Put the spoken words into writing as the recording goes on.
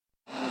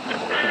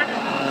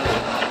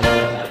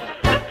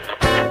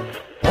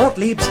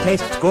Gottlieb's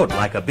tastes good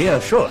like a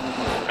beer should.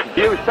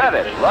 You said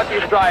it.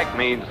 Lucky Strike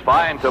means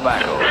fine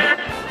tobacco.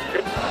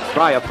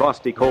 Try a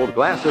frosty cold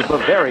glass of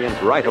Bavarian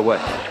right away.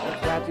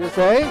 What's that you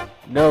say?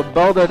 No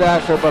Boulder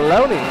Dash or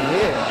baloney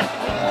here.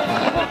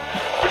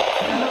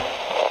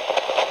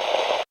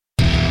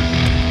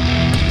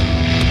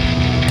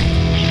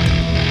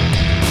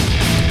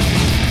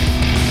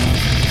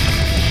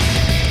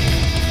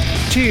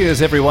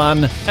 Cheers,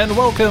 everyone, and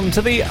welcome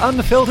to the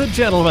Unfiltered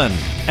Gentleman.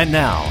 And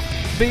now,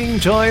 being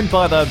joined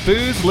by the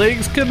Booze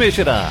League's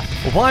Commissioner,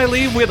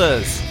 Wiley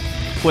Withers.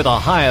 With a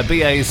higher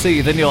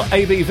BAC than your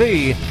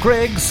ABV,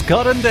 Greg,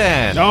 Scott, and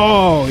Dan.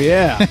 Oh,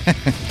 yeah.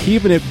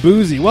 Keeping it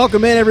boozy.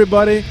 Welcome in,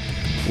 everybody.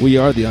 We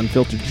are the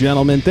Unfiltered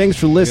Gentlemen. Thanks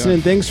for listening.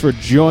 Yeah. Thanks for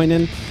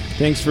joining.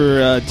 Thanks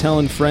for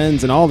telling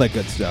friends and all that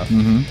good stuff.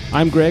 Mm-hmm.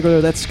 I'm Greg.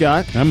 That's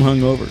Scott. I'm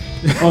hungover.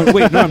 Oh,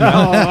 wait, no, I'm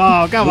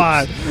not. Oh, come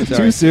on.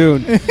 Too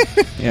soon.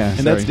 Yeah, and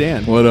that's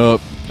Dan. What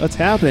up? What's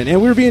happening?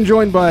 And we're being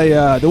joined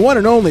by the one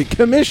and only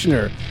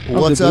Commissioner.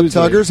 What's up,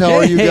 Tuggers? How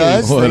are you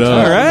guys? What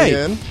up? All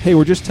right. Hey,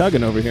 we're just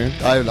tugging over here.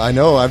 I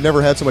know. I've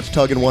never had so much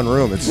tug in one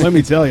room. Let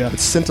me tell you.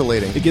 It's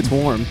scintillating. It gets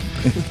warm.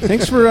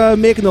 Thanks for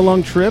making the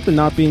long trip and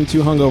not being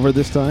too hungover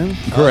this time.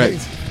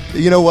 Correct.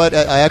 You know what?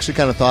 I actually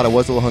kind of thought I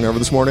was a little hungover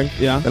this morning.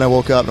 Yeah. And I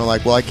woke up and I'm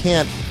like, well, I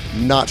can't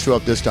not show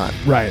up this time.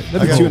 Right.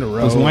 That'd be two in a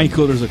row. Those wine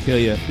coolers will kill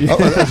you. Yeah.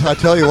 Oh, I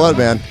tell you what,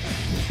 man.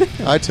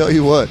 I tell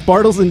you what.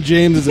 Bartles and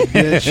James is a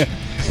bitch.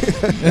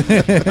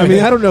 I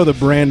mean, I don't know the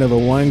brand of a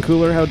wine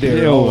cooler. How dare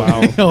you? Oh,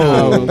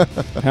 wow.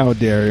 How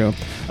dare you?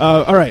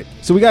 All right.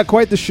 So we got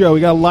quite the show.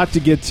 We got a lot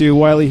to get to.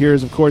 Wiley here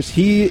is, of course,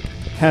 he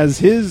has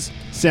his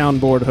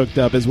soundboard hooked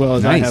up as well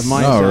as I have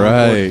mine. All soundboard.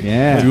 right.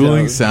 Yeah.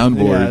 Dueling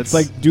soundboards. Yeah, it's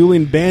like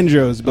dueling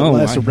banjos, but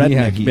less rednecky.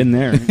 Yeah, I've been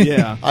there.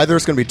 Yeah. Either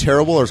it's going to be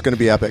terrible or it's going to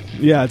be epic.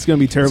 Yeah, it's going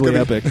to be terribly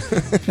epic.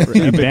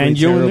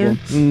 Banjo in there?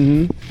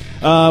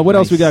 Mm-hmm. What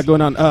else we got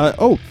going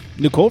on?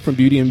 Nicole from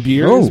Beauty and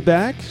Beer is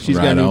back. She's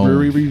got a new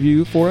brewery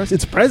review for us.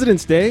 It's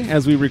President's Day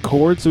as we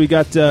record, so we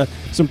got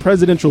some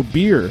presidential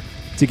beer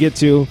to get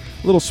to.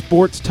 A little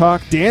sports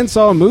talk. Dan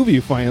saw a movie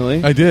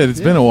finally. I did.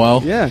 It's been a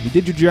while. Yeah, you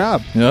did your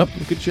job. Yep.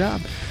 Good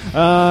job.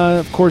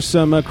 Of course,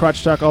 some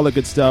crotch talk, all that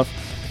good stuff.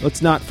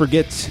 Let's not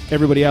forget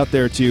everybody out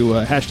there to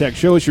hashtag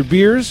show us your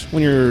beers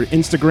when you're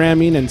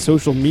Instagramming and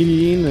social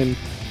mediaing. And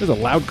there's a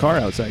loud car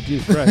outside.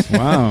 Jesus Christ.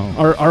 Wow.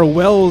 Our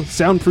well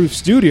soundproof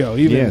studio.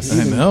 Yes,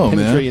 I know,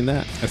 penetrating man.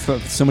 that. I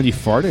thought somebody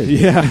farted.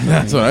 Yeah.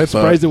 That's what I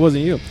thought. Surprised it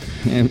wasn't you.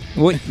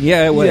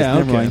 Yeah, it was. Yeah,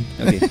 Never mind.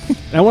 Okay.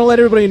 And I want to let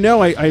everybody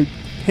know, I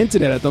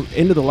hinted at the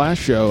end of the last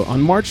show, on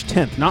March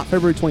 10th, not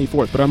February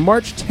 24th, but on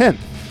March 10th,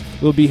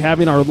 we'll be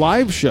having our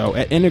live show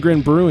at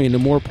Enegren Brewing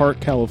in Moore Park,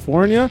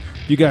 California.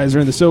 If you guys are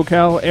in the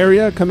SoCal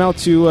area, come out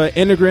to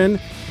Enegren.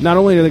 Not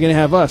only are they going to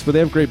have us, but they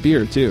have great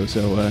beer, too.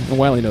 So, and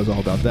Wiley knows all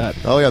about that.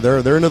 Oh, yeah,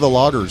 they're into the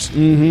lagers.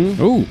 Mm-hmm.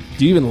 Ooh.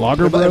 Do you even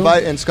lager brew?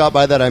 And Scott,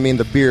 by that I mean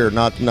the beer,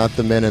 not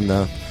the men in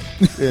the...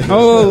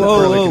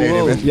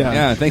 Oh.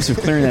 Yeah, thanks for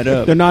clearing that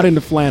up. They're not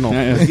into flannel.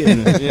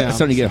 It's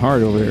starting to get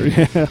hard over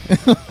here.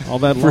 Yeah. All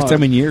that First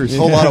time in years. A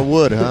whole lot of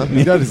wood, huh?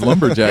 He got his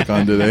lumberjack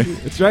on today.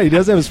 That's right. He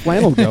does have his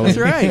flannel going. That's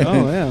right.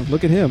 Oh, yeah.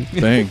 Look at him.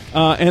 Dang.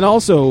 And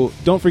also,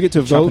 don't forget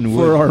to vote Chopping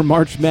for wood. our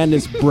March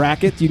Madness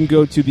bracket. You can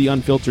go to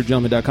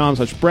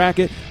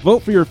theunfilteredgentleman.com/bracket.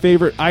 Vote for your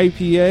favorite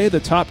IPA. The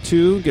top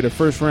two get a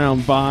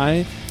first-round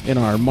bye in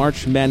our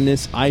March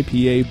Madness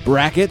IPA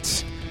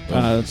bracket.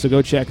 So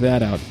go check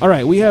that out. All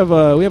right, we have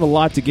a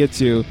lot to get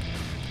to.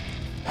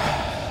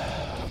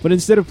 But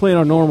instead of playing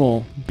our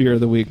normal Beer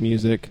of the Week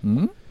music,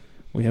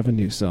 we have a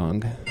new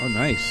song. Oh,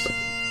 nice.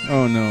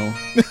 Oh, no.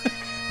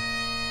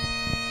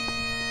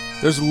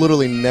 There's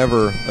literally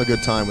never a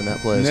good time when that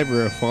plays.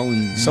 Never a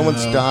fallen...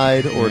 Someone's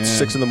died or it's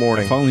 6 in the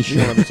morning. Fallen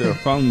shoulder.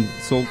 Fallen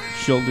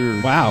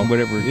shoulder. Wow.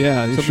 Whatever.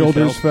 Yeah, his Something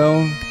shoulders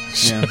fell.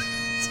 Yeah.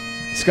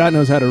 Scott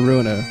knows how to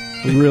ruin a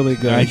really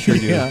good... I sure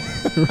do. Yeah,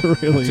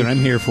 really, That's what I'm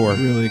here for.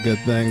 really good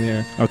thing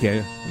there.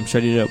 Okay, I'm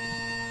shutting it up.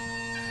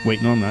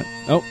 Wait, no, I'm not.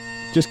 Oh,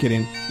 just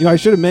kidding. You know, I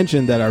should have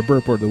mentioned that our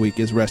burp word of the week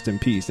is rest in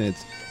peace, and it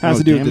has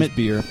to do with this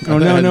beer. Oh,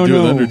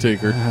 no.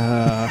 Undertaker.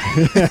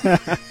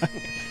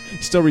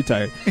 Still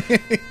retired.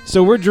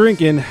 So we're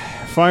drinking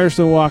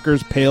Firestone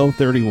Walker's Pale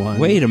 31.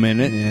 Wait a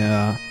minute.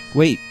 Yeah.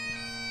 Wait.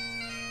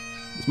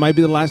 This might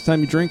be the last time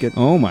you drink it.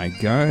 Oh, my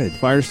God.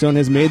 Firestone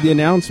has made the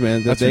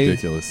announcement that That's they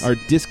ridiculous. are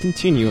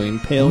discontinuing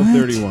Pale What?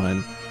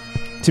 31.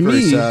 To Very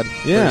me, sad.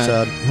 yeah.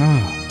 Very sad.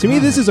 Oh, To me,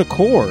 this is a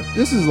core.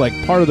 This is like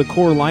part of the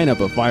core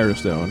lineup of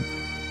Firestone.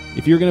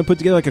 If you're going to put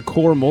together like a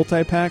core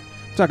multi-pack,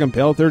 I'm talking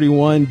Pale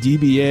 31,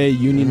 DBA,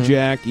 Union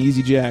Jack,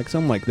 Easy Jack,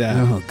 something like that.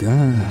 Oh,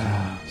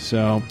 God.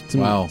 So,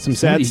 some Wow.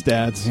 sad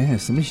stats. Yeah,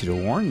 somebody should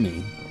have warned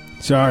me.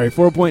 Sorry,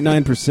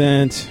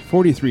 4.9%,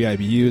 43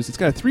 IBUs. It's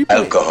got a 3.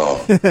 Alcohol.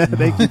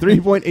 Thank you,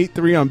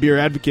 3.83 on Beer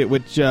Advocate,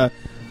 which,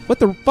 what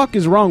the fuck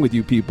is wrong with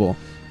you people?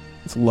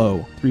 It's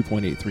low,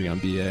 3.83 on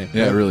BA.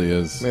 Yeah, it really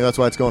is. Maybe that's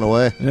why it's going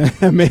away.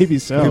 Maybe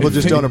so. People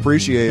just don't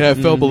appreciate Yeah, it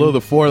fell below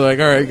the 4. Like,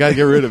 all right, got to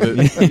get rid of it.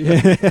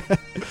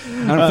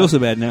 I don't feel so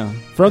bad now.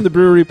 From the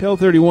brewery, Pale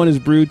 31 is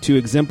brewed to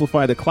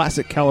exemplify the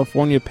classic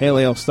California Pale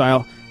Ale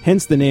style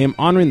hence the name,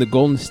 honoring the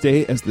Golden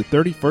State as the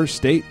 31st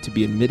state to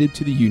be admitted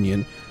to the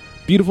Union.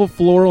 Beautiful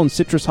floral and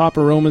citrus hop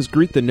aromas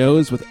greet the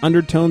nose with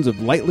undertones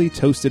of lightly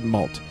toasted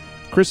malt.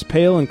 Crisp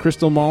pale and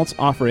crystal malts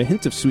offer a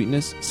hint of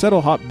sweetness.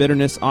 Subtle hop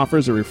bitterness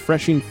offers a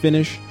refreshing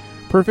finish,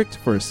 perfect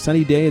for a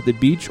sunny day at the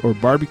beach or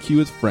barbecue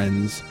with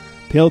friends.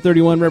 Pale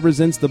 31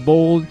 represents the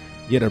bold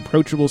yet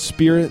approachable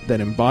spirit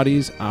that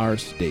embodies our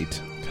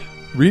state.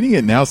 Reading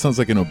it now sounds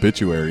like an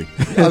obituary.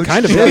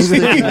 Kind of Just is.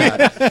 thinking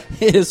that.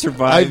 It has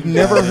survived. I've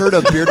never heard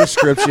a beer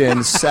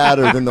description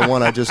sadder than the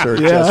one I just heard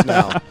just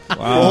now.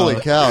 Holy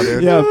cow,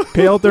 dude. Yeah,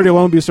 Pale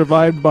 31 will be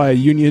survived by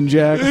Union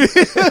Jack,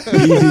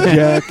 Easy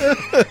Jack,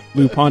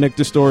 Luponic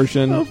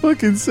Distortion. How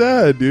fucking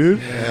sad, dude.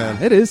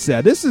 It is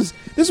sad. This is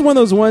one of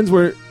those ones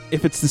where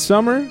if it's the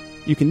summer,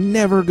 you can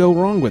never go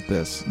wrong with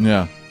this.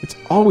 Yeah. It's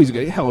always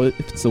good. Hell, if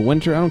it's the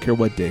winter, I don't care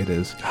what day it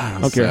is. I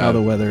don't care sad. how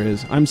the weather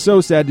is. I'm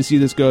so sad to see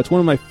this go. It's one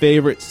of my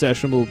favorite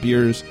sessionable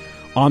beers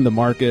on the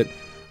market.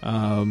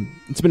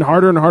 It's been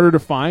harder and harder to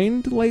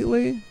find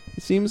lately,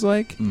 it seems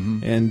like.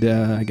 And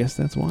I guess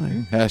that's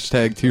why.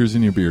 Hashtag tears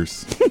in your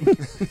beers.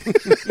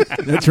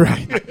 That's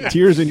right.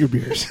 Tears in your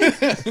beers.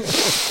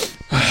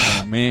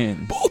 Oh,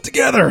 man. Pull it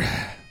together.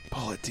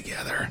 Pull it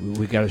together.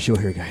 We got a show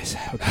here, guys.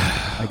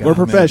 Okay. We're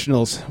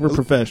professionals. We're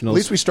professionals. At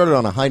least we started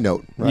on a high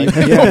note, right?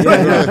 Yeah. we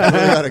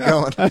got it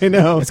going. I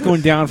know. It's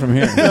going down from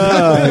here.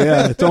 Oh,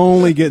 yeah. It's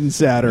only getting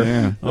sadder.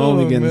 Yeah.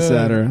 Only Oh, getting man.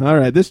 sadder. All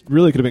right. This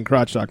really could have been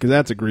crotch talk because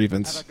that's a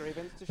grievance.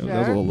 That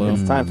was a little low.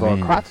 It's time for a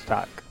crotch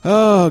talk.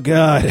 Oh,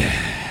 God.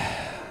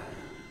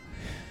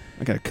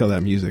 I got to kill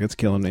that music. It's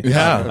killing me.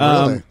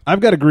 Yeah. Really? I've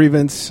got a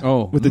grievance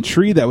Oh. with the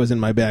tree that was in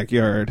my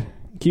backyard.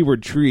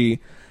 Keyword tree.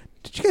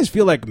 Did you guys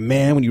feel like,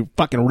 man, when you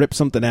fucking rip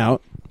something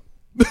out?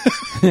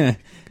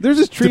 There's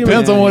this tree.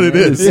 Depends in my, on what it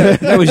is. Yeah,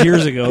 that was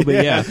years ago,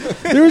 but yeah.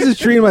 There was this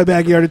tree in my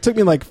backyard. It took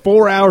me like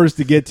 4 hours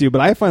to get to, but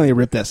I finally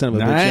ripped that son of a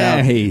bitch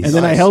out. Nice. And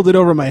then I held it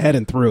over my head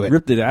and threw it.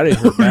 Ripped it out of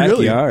her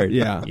Really? backyard.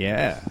 Yeah.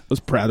 Yeah. I was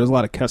proud. There's a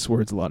lot of cuss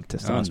words, a lot of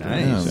testosterone.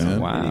 nice. So,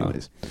 Wow.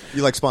 anyways.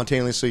 You like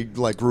spontaneously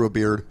like grew a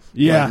beard.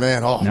 Yeah. Like,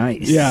 man, oh,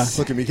 Nice. Yeah.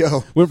 look at me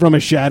go. Went from a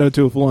shadow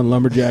to a full-on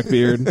lumberjack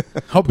beard.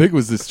 How big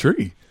was this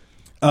tree?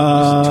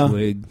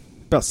 Twig.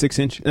 About 6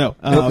 inch. No.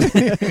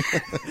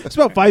 It's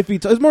about 5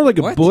 feet tall. It's more like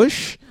a What?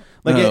 bush.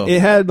 Like Oh. it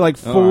had like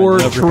four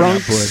I love ripping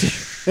out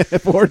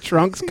trunks. 4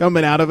 trunks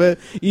coming out of it.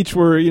 Each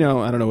were, I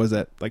don't know, was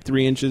that like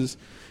 3 inches?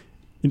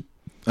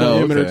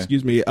 Diameter, okay.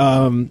 excuse me.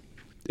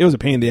 It was a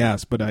pain in the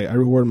ass, but I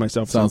rewarded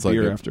myself with Sounds some like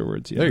beer it.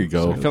 afterwards. Yeah. There you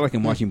go. I feel like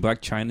I'm watching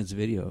Black China's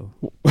video.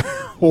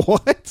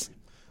 What?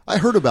 I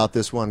heard about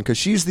this one because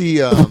she's the.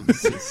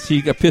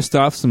 She got pissed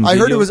off some I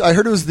heard video.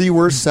 it was the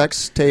worst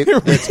sex tape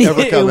that's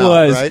ever come it out,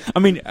 was. right? I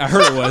mean, I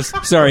heard it was.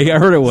 Sorry, I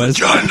heard it was.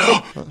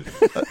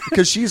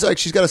 Because she's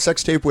got a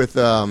sex tape with.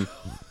 No,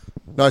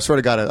 I swear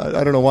to God,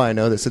 I don't know why I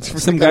know this.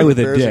 It's Some guy with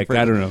a dick.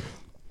 I don't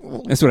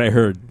know. That's what I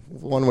heard.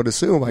 One would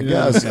assume, I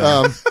guess.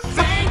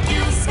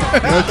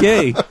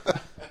 Okay.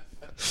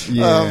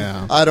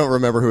 Yeah. I don't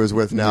remember who it was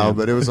with now,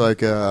 but it was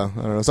like I don't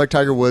know. It's like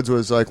Tiger Woods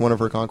was like one of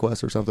her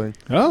conquests or something.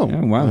 Oh,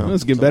 Yeah, wow.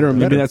 Let's get better and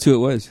Maybe better. that's who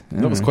it was.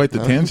 That was quite the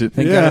tangent.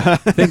 Thank Yeah. God.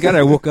 Thank God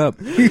I woke up.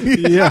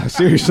 Yeah,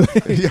 seriously.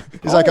 Yeah.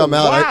 He's like, I'm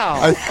out.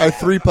 I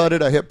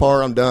 3-putted. I hit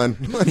par. I'm done.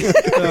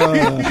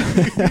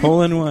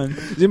 Hole in one.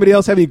 Does anybody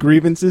else have any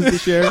grievances to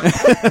share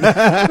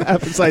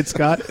besides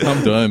Scott?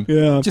 I'm done.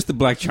 Yeah. Just the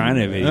Black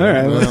China video. All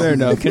right, well, fair I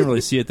enough. can't really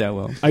see it that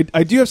well.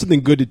 I do have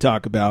something good to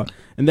talk about,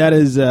 and that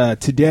is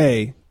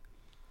today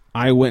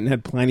I went and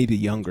had Pliny the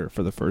Younger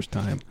for the first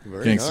time.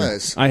 Very Gangster.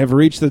 nice. I have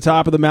reached the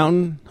top of the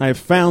mountain. I have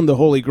found the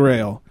Holy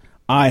Grail.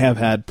 I have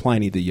had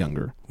Pliny the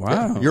Younger.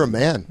 Wow. You're a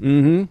man.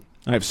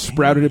 Mm-hmm. I have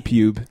sprouted a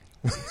pube.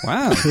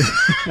 Wow.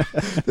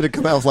 Did it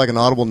come out with like an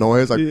audible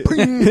noise? Like, ping?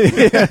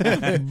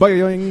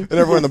 Boing. And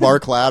everyone in the bar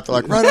clapped. They're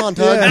like, right on,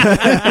 Tug.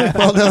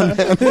 Well done,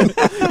 man.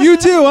 You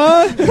too,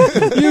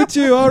 huh? You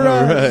too. All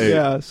right. right.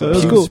 Yeah, so it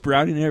was Pubes cool.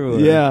 sprouting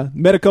everywhere. Yeah,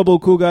 met a couple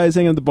of cool guys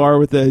hanging at the bar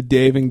with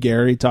Dave and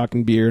Gary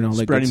talking beer and all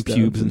that Spreading good stuff.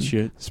 pubes and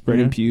shit.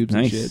 Spreading Yeah. pubes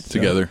Nice. and shit. So,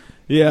 Together.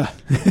 yeah.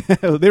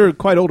 They were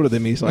quite older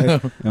than me, so I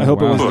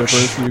hope it wow. wasn't their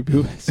first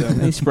pube. So.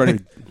 They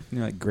spread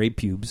like great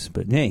pubes,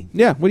 but hey.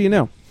 Yeah, what do you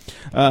know?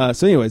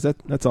 So anyways,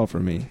 that's all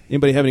from me.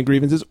 Anybody have any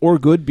grievances or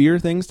good beer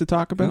things to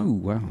talk about? Ooh,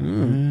 wow.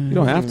 You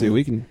don't have to.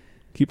 We can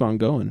keep on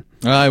going.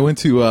 I went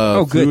to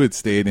good. Fluid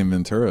State in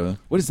Ventura.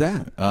 What is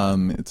that?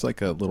 It's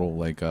like a little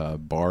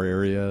bar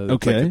area. It's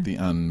Okay. like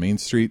on Main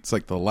Street. It's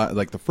like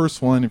the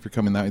first one if you're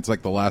coming out. It's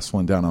like the last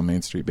one down on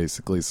Main Street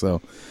basically.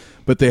 So,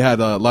 but they had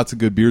lots of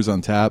good beers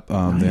on tap.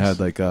 They had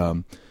like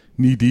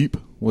Knee Deep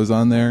was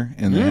on there,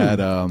 and they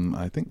had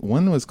I think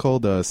one was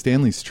called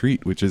Stanley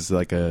Street, which is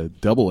like a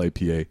double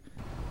IPA.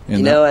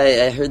 And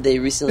I heard they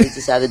recently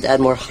decided to add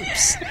more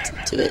hops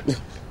to it.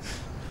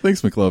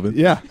 thanks, McLovin.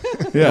 Yeah.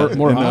 Yeah,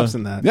 More and, hops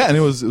than that. Yeah, and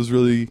it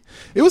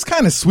was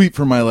kind of sweet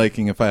for my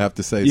liking, if I have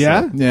to say.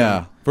 Yeah? So.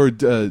 Yeah, for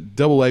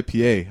double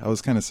IPA, I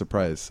was kind of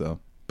surprised. So,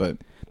 but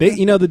They,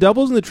 the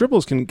doubles and the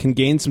triples can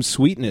gain some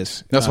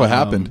sweetness. That's what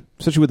happened.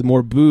 especially with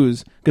more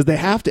booze, because they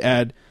have to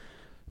add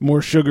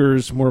more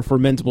sugars, more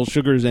fermentable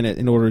sugars in it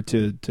in order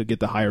to get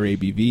the higher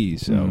ABV.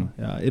 So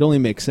it only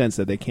makes sense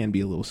that they can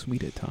be a little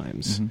sweet at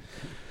times.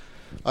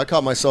 I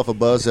caught myself a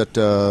buzz at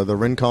the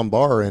Rincon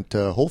bar at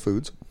Whole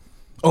Foods.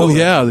 Oh,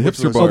 yeah, the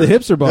hipster bar. Oh, the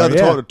hipster bar.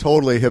 Yeah,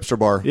 totally hipster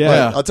bar. Yeah.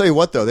 But I'll tell you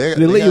what, though. They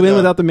let you had, in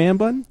without the man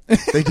bun?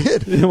 They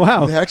did.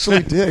 Wow. They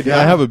actually did. Yeah,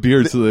 I have a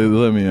beard, so they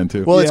let me in,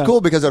 too. Well, it's cool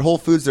because at Whole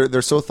Foods,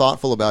 they're so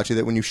thoughtful about you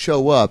that when you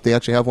show up, they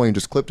actually have one you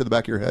just clip to the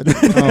back of your head.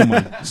 Oh,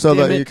 my. So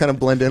that you kind of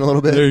blend in a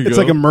little bit. There you It's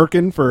go. like a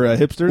merkin for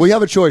hipsters? Well, you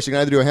have a choice. You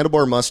can either do a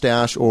handlebar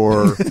mustache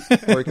or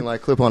you can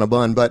like clip on a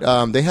bun.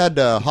 But they had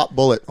Hot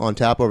Bullet on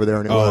tap over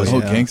there, and it was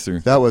gangster.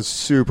 That was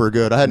super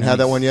good. I hadn't had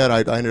that one yet. I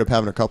ended up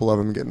having a couple of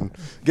them,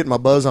 getting my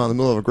buzz on in the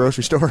middle of a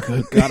grocery store.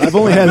 God, I've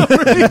only had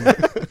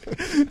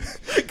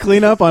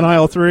clean up on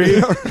aisle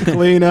 3.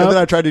 Clean up. And then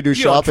I tried to do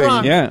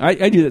shopping. Yeah,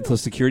 I do that till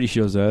security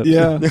shows up.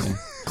 Yeah.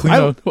 Clean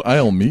out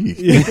aisle me.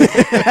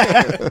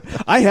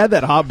 I had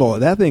that hot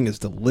bullet. That thing is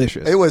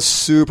delicious. It was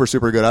super,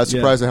 super good. I was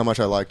surprised at how much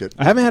I liked it.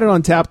 I haven't had it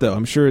on tap, though.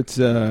 I'm sure it's...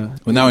 Well,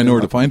 now I know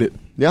where to find it.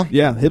 Yeah.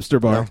 Yeah, hipster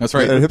bar. That's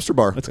right. At a hipster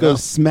bar. Let's go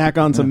smack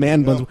on some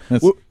man buns.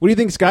 What do you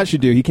think Scott should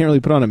do? He can't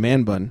really put on a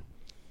man bun.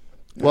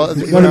 Well,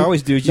 What I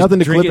always do is just nothing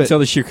to drink clip it until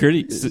the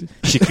security.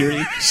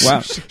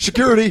 Wow.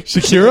 Security.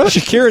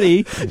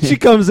 Security. She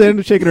comes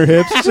in shaking her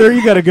hips. Sir,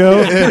 you got to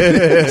go.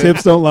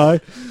 Tips don't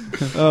lie.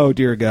 Oh,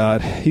 dear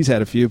God. He's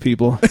had a few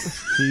people.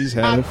 He's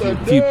had a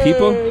few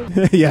people?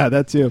 Yeah,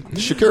 that too.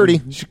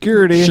 Security.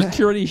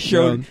 Security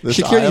showed. This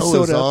Security aisle is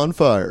soda. on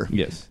fire.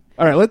 Yes.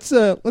 All right, let's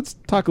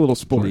talk a little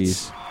sports.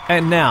 Please.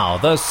 And now,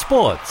 the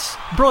sports.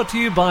 Brought to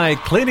you by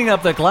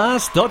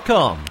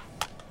cleaninguptheglass.com.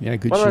 Yeah,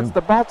 good Whether show. it's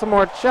the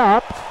Baltimore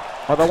Chop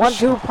or the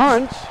 1-2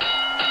 punch,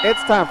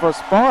 it's time for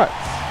sports.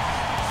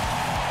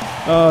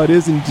 Oh, it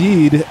is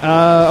indeed.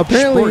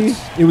 Apparently,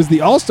 it was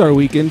the All-Star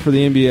weekend for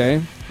the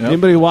NBA. Yep.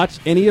 Anybody watch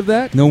any of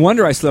that? No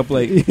wonder I slept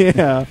late.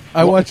 Yeah.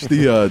 I watched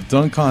the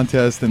dunk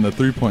contest and the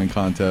three-point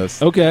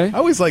contest. Okay. I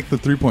always like the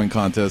three-point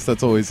contest.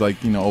 That's always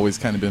always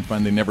kind of been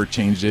fun. They never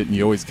changed it, and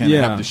you always kind of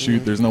have to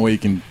shoot. There's no way you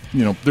can,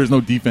 there's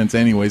no defense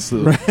anyway.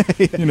 So,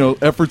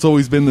 effort's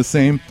always been the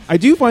same. I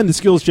do find the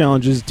skills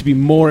challenges to be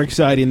more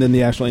exciting than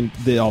the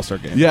All-Star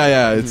game.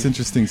 Yeah, it's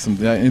interesting.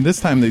 And this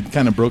time they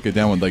kind of broke it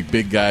down with like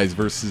big guys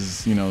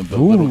versus the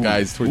little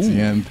guys towards the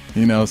end.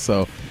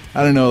 So.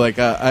 I don't know, like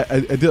I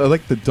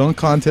like the dunk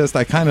contest.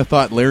 I kind of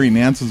thought Larry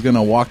Nance was going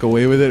to walk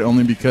away with it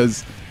only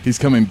because he's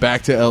coming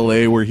back to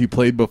L.A. where he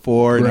played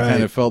before, and I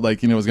kind of felt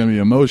like it was going to be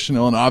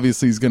emotional, and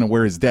obviously he's going to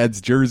wear his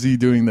dad's jersey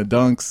doing the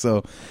dunks,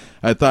 so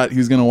I thought he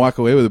was going to walk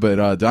away with it.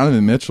 But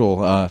Donovan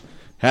Mitchell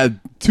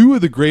had two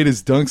of the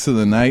greatest dunks of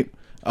the night.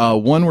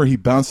 One where he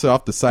bounced it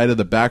off the side of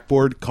the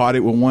backboard, caught it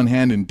with one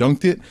hand, and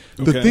dunked it.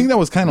 The thing that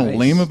was kind of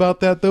lame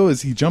about that, though,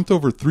 is he jumped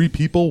over three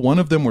people. One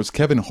of them was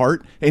Kevin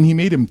Hart, and he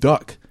made him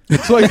duck.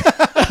 So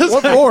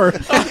what for?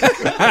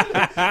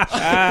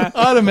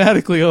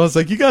 Automatically, I was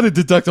like, you got to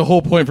deduct a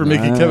whole point for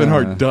making Kevin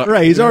Hart duck.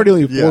 Right, he's already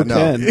only 4'10".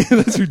 No.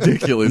 That's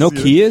ridiculous. No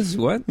Kias?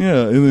 What?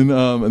 Yeah, and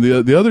then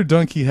the other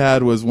dunk he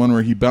had was one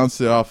where he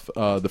bounced it off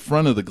the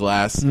front of the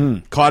glass,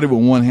 caught it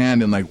with one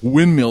hand, and like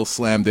windmill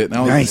slammed it. And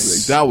I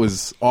was that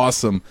was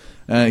awesome.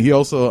 He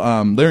also,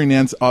 Larry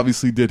Nance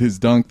obviously did his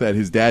dunk that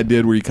his dad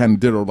did, where he kind of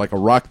did like a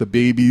rock the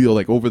baby, or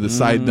like over the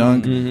side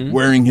dunk,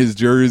 wearing his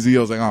jersey. I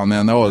was like, oh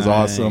man, that was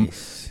awesome.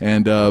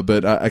 And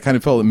but I kind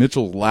of felt that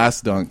Mitchell's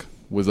last dunk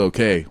was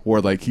okay, where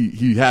like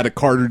he had a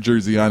Carter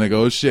jersey on. I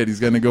go, oh shit, he's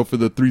gonna go for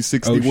the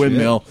 360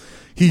 windmill.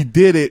 He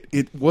did it.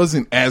 It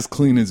wasn't as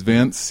clean as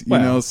Vince, you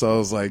know. So I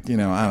was like,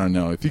 I don't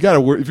know. If you're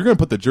gonna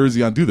put the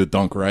jersey on, do the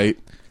dunk right.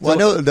 Well, I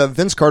know the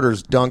Vince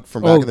Carter's dunk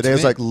from back in the day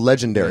was like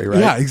legendary, right?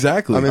 Yeah,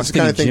 exactly. I mean, it's the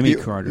kind of thing Jimmy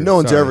Carter. no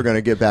one's ever going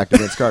to get back to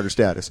Vince Carter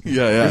status.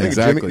 Yeah,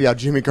 exactly.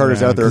 Jimmy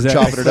Carter's out there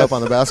chopping it up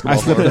on the basketball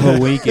I slept floor. the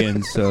whole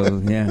weekend, so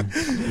yeah.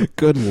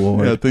 Good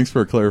Lord. Yeah, thanks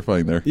for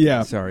clarifying there.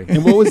 Yeah. Sorry.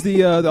 And what was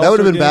the that would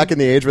have been back in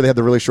the age where they had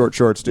the really short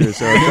shorts, too.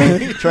 So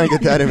try and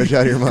get that image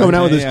out of your mind. Coming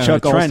out with his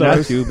Chuck try not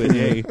All-Stars. to, but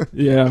hey.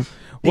 Yeah.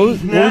 What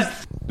was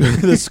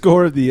the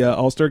score of the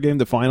All-Star game,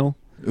 the final?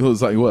 It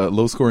was like what, a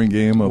low scoring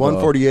game of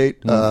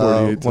 148,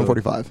 148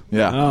 145.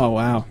 Yeah. Oh,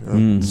 wow.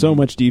 So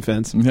much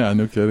defense. Yeah,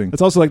 no kidding.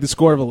 It's also like the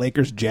score of a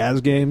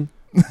Lakers-Jazz game.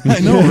 I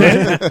know,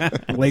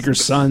 right?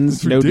 Lakers-Suns,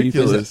 It's no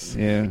ridiculous. defense.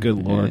 Yeah.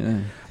 Good Lord.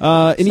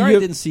 Yeah. Any Sorry I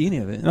didn't see any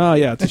of it. Oh,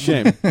 yeah, it's a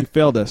shame. You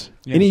failed us.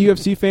 Yeah. Any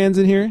UFC fans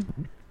in here?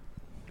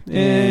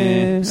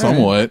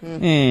 Somewhat.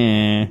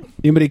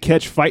 Anybody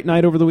catch Fight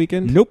Night over the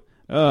weekend? Nope.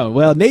 Oh,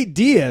 well, Nate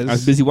Diaz. I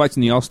was busy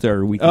watching the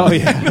All-Star weekend. Oh,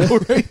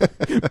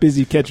 yeah.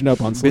 Busy catching up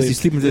on sleep. Busy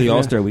sleeping through the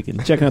All-Star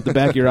weekend. Checking out the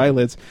back of your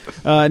eyelids.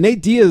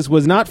 Nate Diaz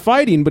was not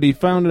fighting, but he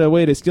found a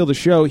way to steal the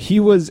show. He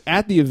was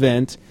at the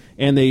event,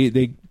 and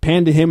they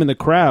panned to him in the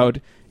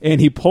crowd, and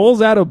he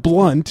pulls out a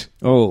blunt.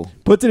 Oh.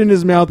 Puts it in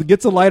his mouth,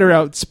 gets a lighter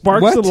out,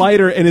 sparks What? the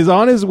lighter, and is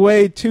on his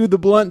way to the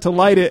blunt to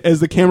light it as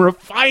the camera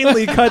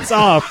finally cuts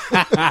off.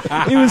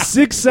 It was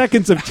 6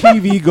 seconds of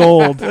TV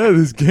gold. That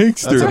is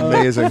gangster. That's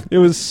amazing. It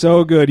was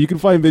so good. You can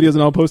find videos,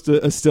 and I'll post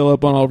a still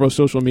up on all of our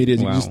social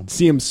medias. You Wow. can just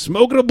see him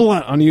smoking a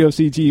blunt on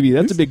UFC TV.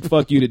 That's a big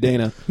fuck you to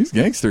Dana. He's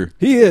gangster.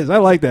 He is. I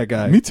like that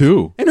guy. Me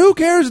too. And who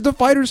cares if the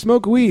fighters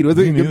smoke weed? Was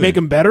it Me neither. make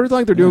them better? It's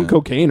like they're doing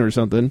cocaine or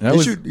something. That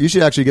You was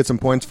should actually get some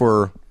points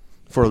for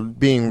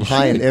being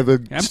high and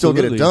still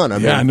get it Absolutely. done. I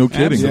mean, yeah, no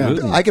kidding.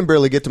 Absolutely. I can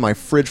barely get to my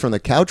fridge from the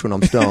couch when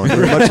I'm stoned,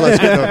 much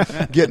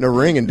less get in a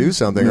ring and do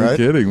something, No right?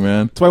 kidding,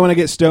 man. That's why when I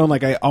get stoned,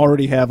 like I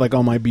already have like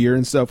all my beer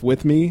and stuff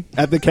with me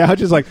at the couch.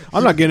 It's like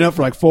I'm not getting up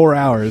for like 4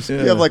 hours. You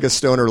have like a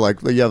stoner,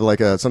 like you have like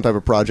some type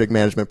of project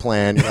management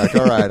plan. You're like,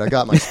 all right, I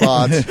got my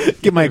spots.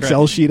 Get my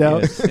Excel sheet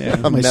out.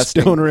 I'm my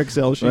nesting. stoner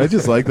Excel sheet. I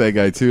just like that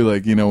guy too.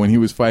 Like, you know, when he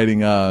was fighting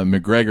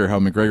McGregor,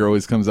 how McGregor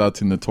always comes out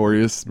to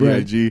Notorious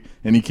B.I.G.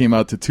 and he came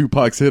out to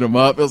Tupac's Hit 'Em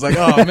Up. It was like,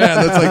 oh man,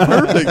 that's like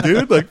perfect,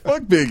 dude. Like,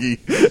 fuck Biggie.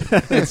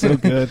 That's so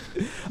good.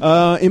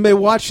 Anybody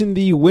watching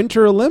the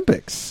Winter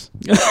Olympics?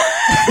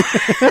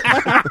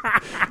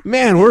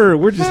 Man,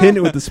 we're just hitting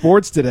it with the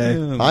sports today.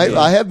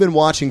 I have been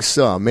watching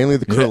some, mainly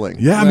the curling.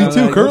 Yeah, me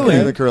too. Curling.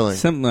 Mainly the curling.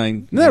 Something like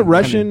Isn't that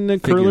Russian kinda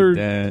curler figured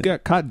that.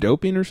 got caught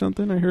doping or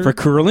something? I heard for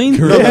curling.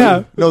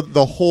 Yeah. No,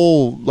 the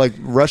whole like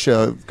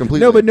Russia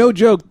completely. No, but no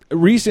joke.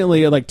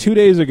 Recently, like 2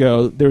 days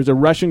ago, there was a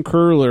Russian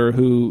curler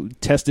who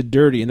tested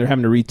dirty, and they're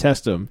having to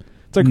retest him.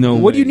 It's like, No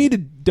what do you way. need to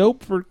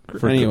dope for?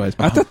 Anyways,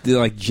 I thought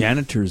like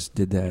janitors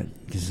did that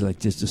because like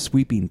just a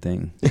sweeping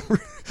thing.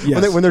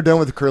 yes. when they're done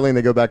with the curling,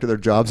 they go back to their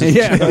jobs.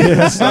 yeah.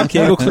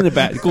 Okay, go clean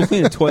the go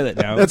clean the toilet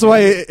now. That's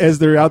why, as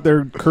they're out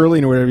there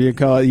curling or whatever you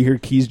call it, you hear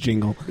keys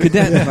jingle. Could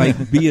that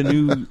like be a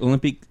new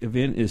Olympic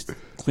event? Is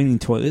cleaning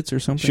toilets or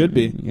something? Should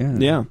be. Yeah.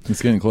 Yeah.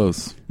 It's getting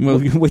close.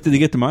 Well, you wait till they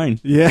get to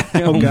mine. Yeah.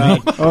 Oh, Oh,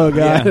 God. man. Oh,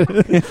 God.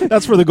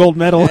 That's for the gold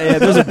medal. Yeah,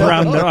 there's a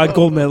brown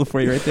gold medal for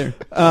you right there.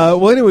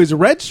 Well, anyways,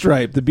 Red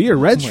Stripe, the beer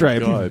Red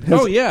Stripe, God. has,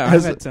 Oh, yeah, I've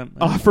has had some.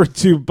 offered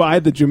to buy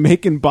the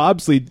Jamaican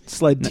bobsled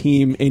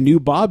team a new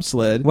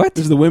bobsled. What?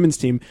 This is the women's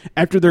team.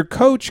 After their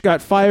coach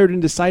got fired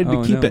and decided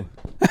Oh, to keep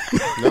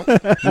no.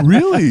 it.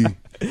 Really?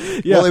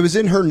 Yeah. Well, it was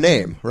in her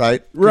name,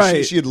 right? 'Cause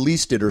Right. She had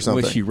leased it or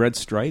something. Was she red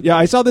stripe? Yeah,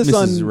 I saw this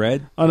Mrs. on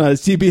Red? on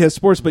CBS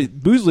Sports,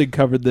 but Booze League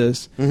covered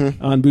this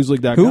on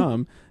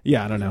boozeleague.com.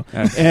 Yeah, I don't know.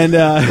 And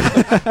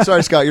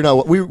Sorry, Scott, you're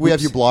not. We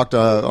have you blocked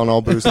on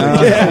all booze.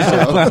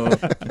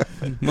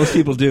 Most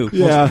people do.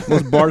 Yeah.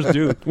 Most bars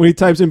do. when he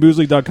types in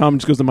boozeleague.com, it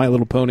just goes to My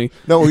Little Pony.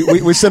 No,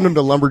 we send them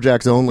to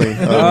Lumberjacks only. When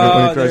he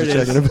there tries it to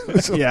check is. in a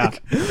booze. Yeah.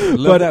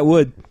 Love that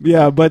wood.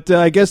 Yeah, but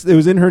I guess it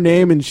was in her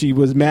name, and she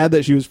was mad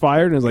that she was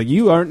fired, and was like,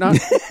 "You are not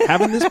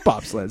having this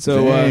bobsled."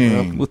 So,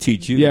 Dang. We'll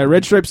teach you. yeah,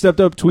 Red Stripe stepped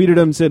up, tweeted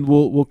him, said,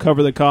 "We'll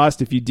cover the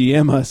cost if you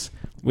DM us,"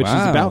 which is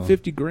Wow. about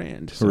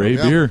 $50,000. So, Hooray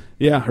Yeah. beer.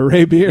 yeah,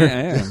 hooray beer!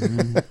 Yeah.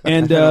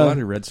 And I've had a lot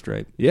of red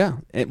stripe. yeah,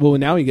 and, well,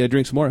 now you got to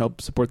drink some more,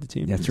 help support the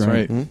team. That's That's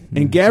right. right.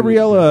 And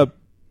Gabriella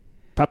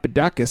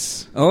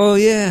Papadakis. Oh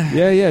yeah.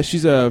 Yeah,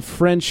 she's a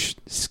French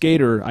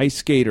skater, ice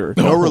skater.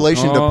 No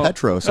relation Oh. to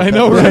Petros. I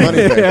know, Petros right?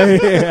 money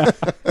thing. yeah.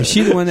 Is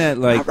she the one that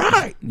like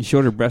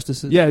showed her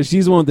breasts? Yeah,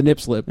 she's the one with the nip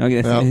slip. Okay,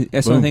 Yeah.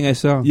 that's the only thing I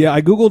saw. Yeah,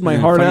 I googled my Yeah,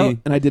 heart funny. out,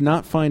 and I did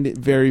not find it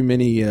very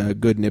many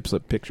good nip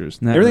slip pictures.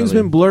 Not Everything's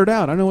really. been blurred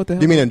out. I don't know what the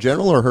hell. You mean in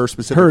general or her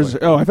specifically? hers?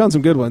 Oh, I found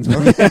some good ones. I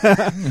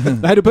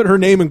had to put her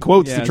name in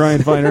quotes to Yes. try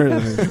and find her. A lot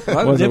of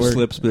Wasn't nip working.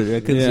 slips, but I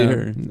couldn't see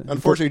her.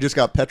 Unfortunately, you just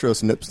got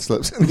Petros nip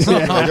slips.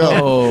 Like,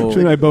 oh,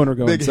 Actually, my boner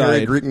go big hairy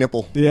inside. Greek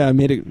nipple. Yeah, I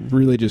made it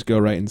really just go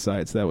right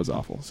inside, so that was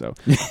awful. So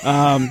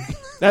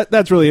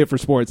that's really it for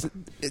sports.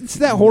 It's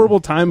that horrible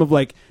time of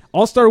like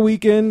All-Star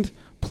Weekend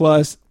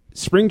plus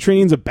spring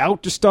training's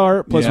about to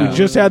start, plus Yeah. we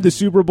just had the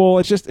Super Bowl.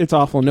 It's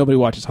awful. Nobody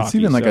watches hockey. It's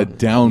even like so. a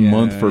down Yeah,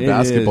 month for it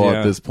basketball is, yeah.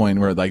 at this point,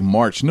 where like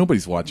March,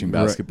 nobody's watching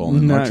basketball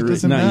in Not March. It re-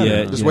 doesn't not matter.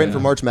 yet. Just Yeah. waiting for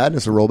March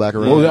Madness to roll back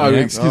around. Well, Yeah.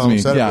 excuse Oh, me. I'm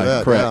excited for Yeah,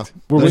 that, correct.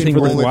 We're The waiting thing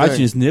for worth the watching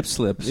thing. is nip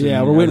slips. yeah,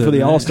 and we're waiting for other the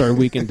than that- All-Star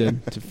Weekend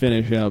to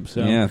finish up.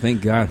 So Yeah,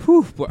 thank God.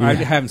 Whew. Well, I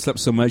haven't slept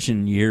so much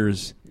in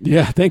years.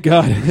 yeah, thank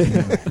God.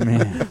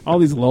 Man. All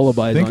these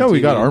lullabies. Think on how we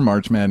TV. got our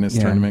March Madness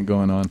Yeah. tournament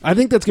going on. I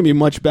think that's gonna be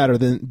much better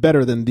than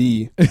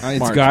the. It's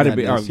March got to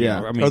be. Oh, Madness,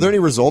 yeah. I mean, Are there any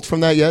results from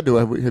that yet?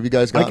 Have you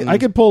guys gotten? I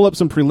could pull up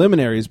some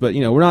preliminaries, but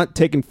we're not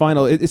taking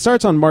final. It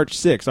starts on March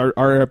 6th.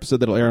 Our episode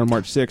that'll air on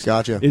March 6th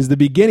Gotcha. is the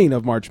beginning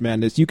of March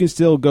Madness. You can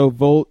still go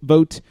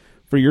vote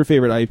for your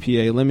favorite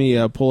IPA. Let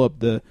me pull up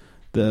the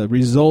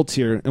results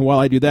here. And while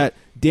I do that,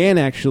 Dan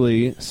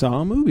actually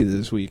saw a movie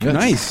this week.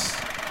 nice.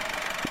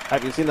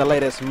 Have you seen the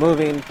latest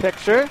moving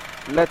picture?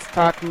 Let's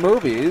talk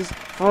movies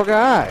for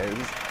guys.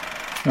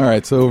 All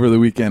right, so over the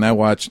weekend I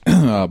watched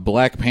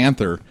Black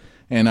Panther,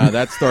 and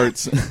that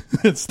starts.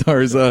 It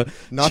stars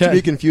Not to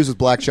be confused with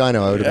Black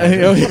China, I would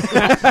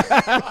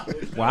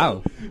imagine.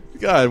 Wow.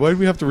 God, why did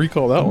we have to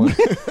recall that one?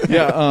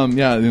 yeah,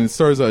 and it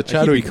stars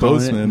Chadwick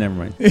recalling it. Boseman, Never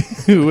mind.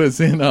 who was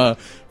in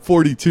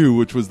 42,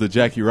 which was the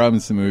Jackie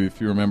Robinson movie, if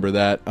you remember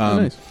that.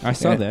 Nice. I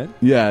saw that.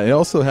 Yeah, it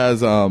also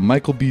has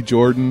Michael B.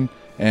 Jordan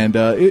And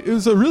it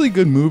was a really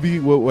good movie.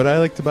 What I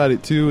liked about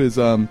it too is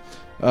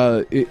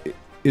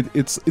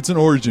it's an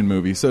origin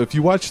movie. So if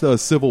you watch the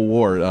Civil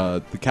War,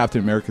 the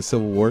Captain America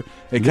Civil War,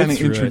 it kind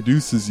of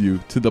introduces you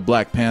to the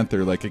Black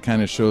Panther. Like it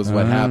kind of shows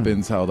what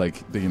happens, how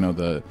like they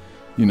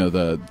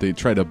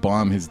try to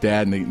bomb his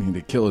dad and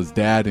they kill his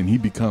dad, and he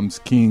becomes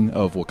king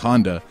of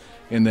Wakanda.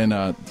 And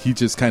then he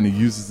just kind of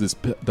uses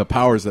the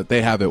powers that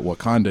they have at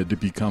Wakanda to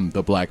become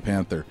the Black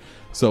Panther.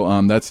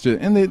 So that's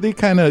just, and they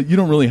kind of, you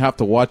don't really have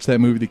to watch that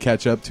movie to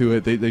catch up to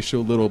it. They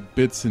show little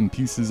bits and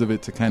pieces of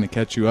it to kind of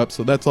catch you up.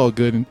 So that's all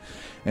good.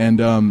 And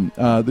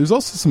there's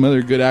also some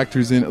other good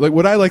actors in it. Like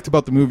what I liked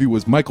about the movie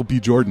was Michael B.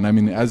 Jordan. I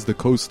mean, as the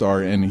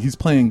co-star, and he's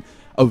playing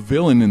a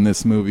villain in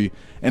this movie.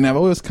 And I've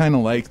always kind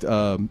of liked,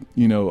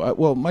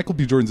 well, Michael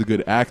B. Jordan's a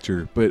good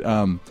actor, but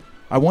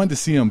I wanted to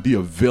see him be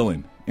a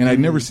villain. And I'd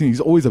never seen,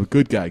 he's always a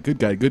good guy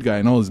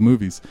in all his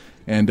movies.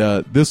 And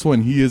this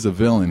one, he is a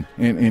villain,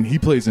 and he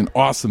plays an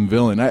awesome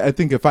villain. I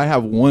think if I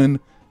have one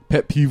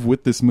pet peeve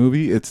with this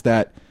movie, it's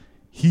that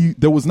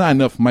there was not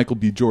enough Michael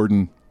B.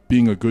 Jordan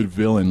being a good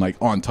villain, like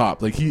on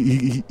top. Like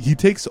he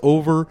takes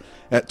over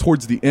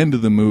towards the end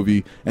of the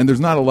movie, and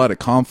there's not a lot of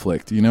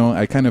conflict. You know,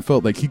 I kind of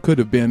felt like he could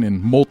have been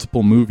in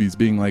multiple movies,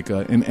 being like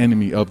an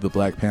enemy of the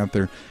Black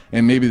Panther,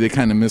 and maybe they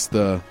kind of missed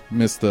the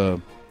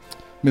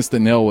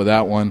nail with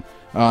that one.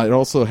 It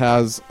also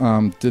has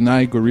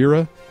Danai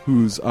Gurira,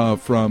 who's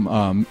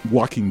from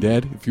Walking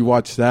Dead. If you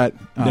watch that,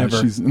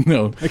 Never.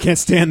 No, I can't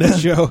stand that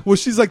show. Well,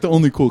 she's like the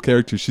only cool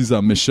character. She's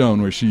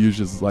Michonne, where she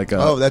uses like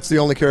a that's the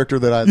only character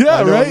that I yeah,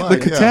 I know right, online.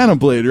 the katana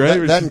blade,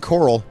 right? That and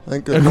Coral. I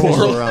think Coral's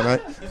still around,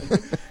 right?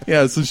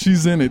 Yeah, so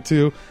she's in it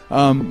too.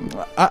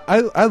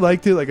 I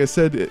liked it. Like I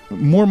said,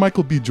 more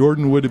Michael B.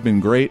 Jordan would have been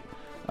great.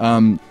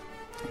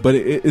 But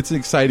it's an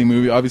exciting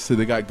movie. Obviously,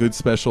 they got good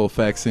special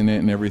effects in it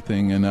and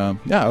everything. And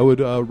I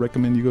would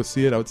recommend you go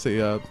see it. I would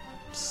say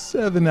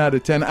 7 out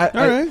of 10.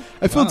 I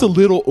felt a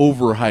little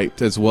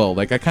overhyped as well.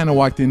 Like I kind of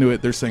walked into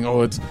it. They're saying,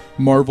 "Oh, it's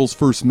Marvel's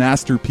first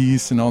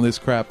masterpiece" and all this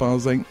crap. I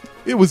was like,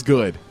 it was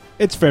good.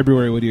 It's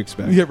February. What do you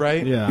expect? Yeah,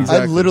 right. Yeah,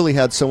 exactly. I literally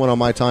had someone on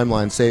my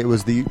timeline say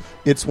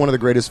it's one of the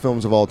greatest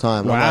films of all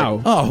time. Wow.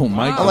 Like, oh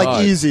my god. I'm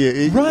like,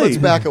 easy. Right. Let's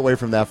back away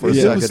from that for a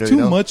Yeah, second. it was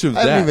too much of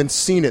I haven't that. even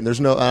seen it. And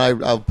there's no.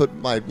 I'll put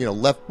my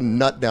left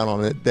nut down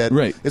on it. That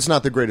Right. It's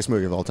not the greatest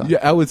movie of all time. Yeah,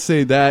 I would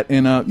say that,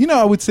 and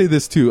I would say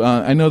this too.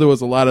 I know there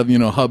was a lot of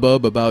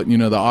hubbub about the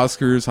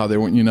Oscars, how they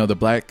weren't, the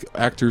black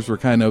actors were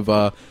kind of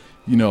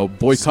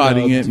boycotting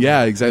Snubbed. it.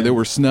 Yeah, exactly. They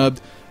were snubbed.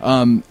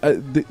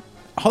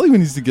 Hollywood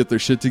needs to get their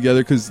shit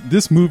together, because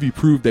this movie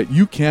proved that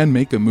you can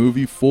make a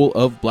movie full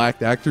of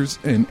black actors,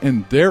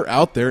 and they're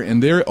out there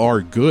and they are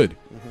good.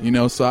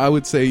 So I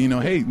would say,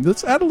 hey,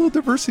 let's add a little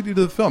diversity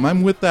to the film.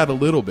 I'm with that a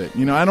little bit.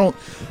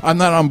 I'm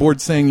not on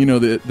board saying,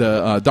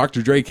 the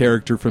Dr. Dre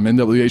character from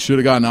NWA should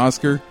have gotten an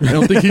Oscar. I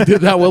don't think he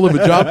did that well of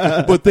a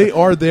job, but they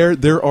are there.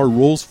 There are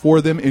roles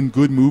for them in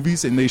good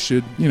movies, and they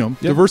should,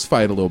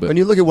 diversify it a little bit. When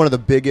you look at one of the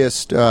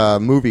biggest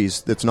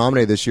movies that's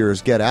nominated this year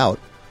is Get Out.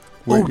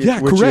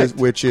 Correct.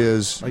 Which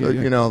is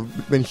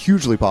been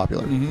hugely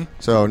popular. Mm-hmm.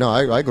 So no,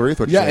 I agree with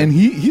what you're saying. And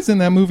he's in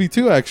that movie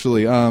too.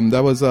 Actually,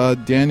 that was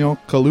Daniel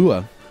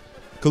Kaluuya.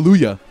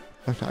 Kaluuya.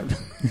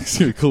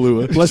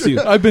 Bless you.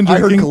 I've been I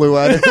heard drinking.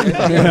 Kaluuya.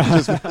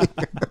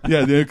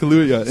 Yeah, Daniel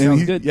Kaluuya.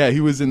 Sounds good. Yeah, he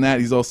was in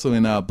that. He's also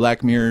in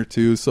Black Mirror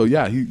too. So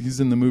yeah, he's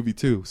in the movie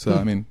too. So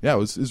I mean, yeah,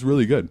 it's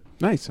really good.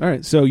 Nice. All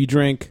right. So you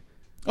drank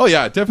Oh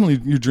yeah,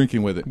 definitely. You're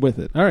drinking with it. with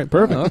it. All right.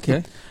 Perfect. Oh,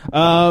 okay.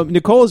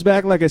 Nicole is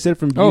back, like I said,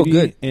 from Oh, Beauty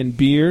good. and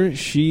Beer.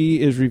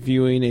 She is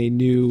reviewing a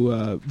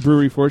new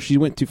brewery for us. She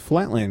went to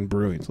Flatland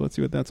Brewing, so let's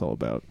see what that's all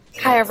about.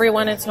 Hi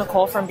everyone, it's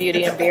Nicole from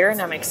Beauty and Beer,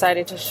 and I'm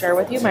excited to share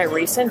with you my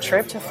recent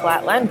trip to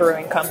Flatland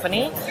Brewing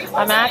Company.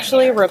 I'm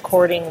actually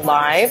recording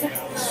live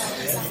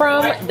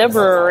from the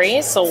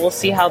brewery, so we'll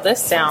see how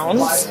this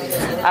sounds.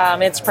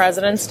 It's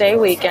President's Day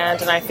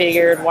weekend, and I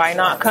figured why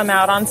not come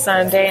out on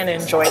Sunday and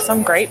enjoy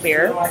some great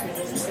beer.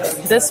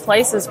 This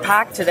place is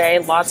packed today,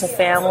 lots of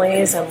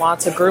families and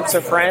lots of groups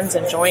of friends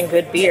enjoying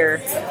good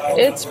beer.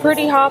 It's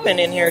pretty hopping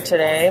in here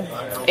today.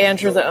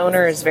 Andrew, the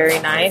owner, is very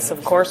nice.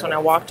 Of course, when I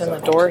walked in the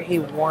door, he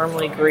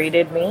warmly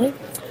greeted me.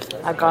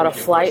 I got a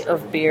flight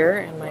of beer,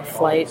 and my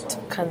flight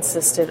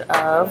consisted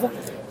of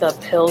the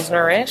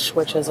Pilsnerish,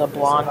 which is a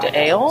blonde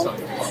ale,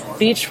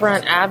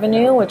 Beachfront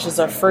Avenue, which is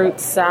a fruit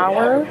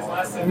sour,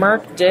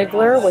 Merc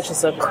Diggler, which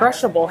is a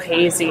crushable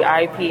hazy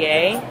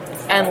IPA,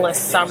 Endless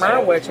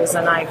Summer, which is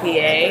an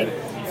IPA,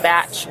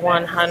 Batch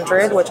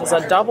 100, which is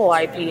a double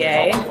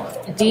IPA,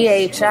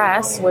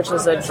 DHS, which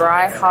is a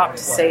dry hopped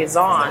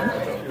saison,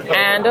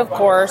 and of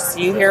course,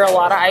 you hear a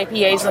lot of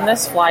IPAs on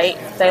this flight.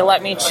 They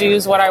let me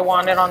choose what I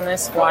wanted on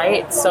this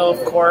flight, so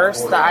of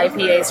course, the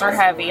IPAs are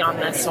heavy on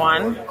this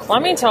one.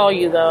 Let me tell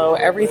you though,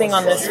 everything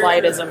on this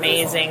flight is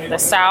amazing. The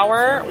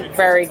sour,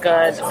 very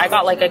good. I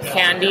got like a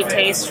candy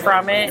taste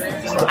from it.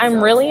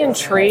 I'm really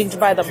intrigued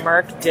by the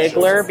Merc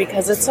Diggler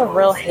because it's a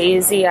real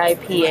hazy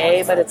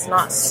IPA, but it's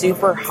not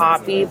super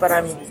hoppy, but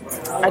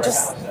I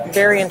just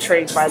very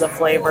intrigued by the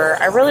flavor.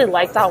 I really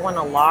like that one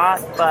a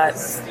lot, but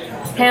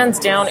hands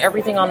down,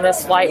 everything on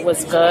this flight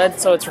was good,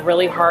 so it's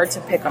really hard to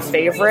pick a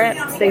favorite.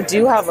 They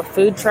do have a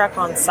food truck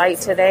on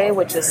site today,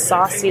 which is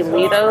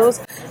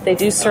Saucilitos. They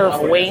do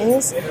serve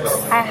wings.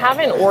 I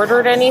haven't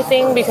ordered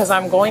anything because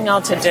I'm going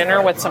out to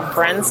dinner with some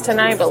friends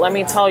tonight, but let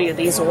me tell you,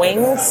 these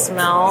wings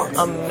smell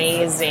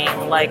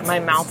amazing. Like, my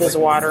mouth is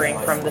watering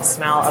from the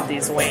smell of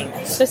these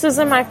wings. This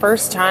isn't my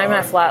first time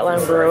at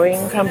Flatland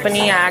Brewing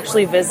Company. I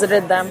actually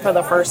visited them for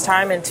the first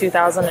time in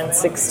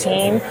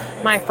 2016.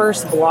 My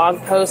first blog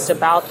post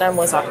about them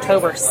was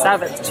October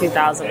 7th,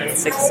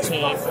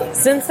 2016.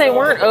 Since they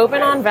weren't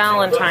open on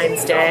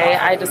Valentine's Day,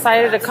 I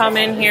decided to come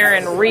in here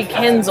and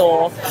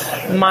rekindle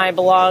my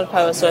blog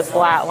post with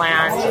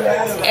Flatland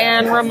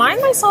and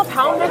remind myself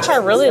how much I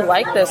really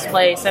like this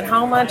place and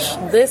how much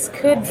this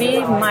could be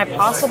my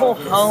possible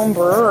home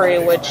brewery,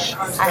 which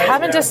I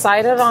haven't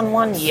decided on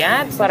one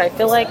yet, but I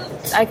feel like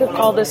I could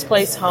call this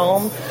place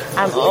home.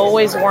 I'm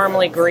always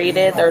warmly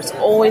greeted. There's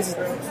always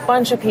a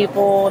bunch of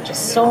people,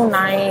 just so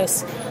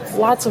nice.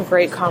 Lots of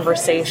great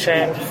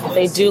conversation.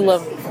 They do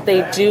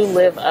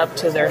live up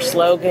to their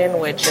slogan,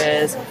 which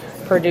is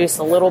produce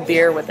a little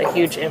beer with a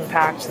huge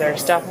impact.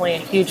 There's definitely a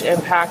huge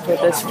impact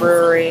with this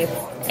brewery.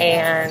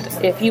 And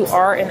if you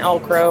are in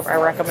Elk Grove, I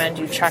recommend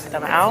you check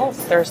them out.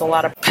 There's a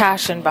lot of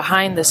passion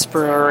behind this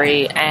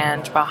brewery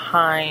and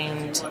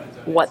behind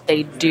what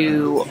they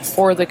do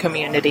for the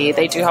community.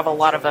 They do have a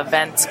lot of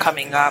events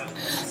coming up.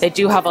 They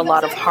do have a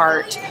lot of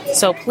heart.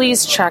 So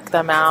please check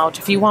them out.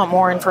 If you want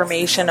more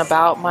information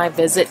about my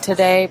visit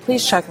today,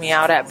 please check me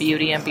out at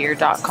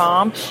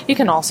beautyandbeer.com. You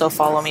can also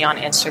follow me on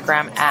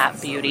Instagram at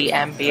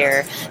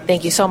beautyandbeer.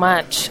 Thank you so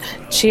much.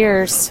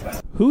 Cheers.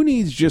 Who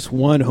needs just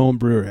one home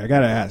brewery? I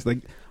gotta ask. Like,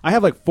 I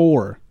have like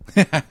 4.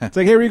 It's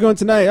like, hey, where are you going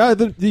tonight? Oh,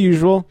 the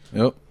usual.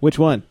 Yep. Which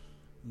one?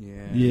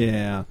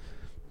 Yeah.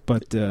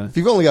 But if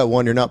you've only got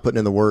one, you're not putting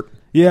in the work.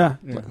 Yeah.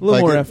 A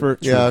little more effort.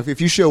 Yeah, if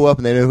you show up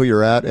and they know who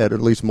you're at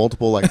least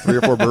multiple, like 3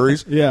 or 4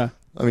 breweries. Yeah.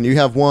 I mean, you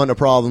have 1, a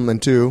problem,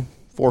 and 2,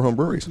 4 home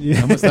breweries.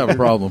 Yeah. I must have a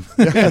problem.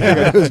 You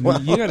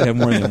got to have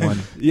more than one.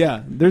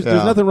 Yeah. There's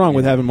nothing wrong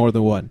with having more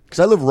than one. Because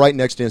I live right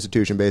next to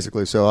Institution,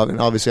 basically. So I mean,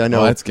 obviously, I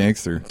know that's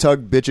gangster.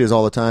 Tug bitches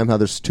all the time how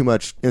there's too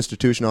much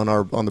Institution on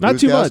the Not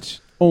too Boozecast. much.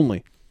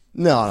 Only.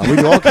 No, we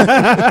do all.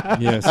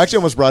 Yes. I actually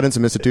almost brought in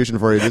some Institution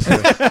for you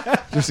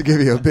just to give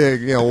you a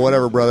big,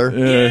 whatever, brother.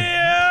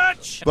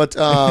 But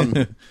I think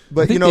you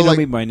know, they know like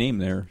me by name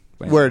there.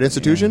 where at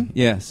Institution?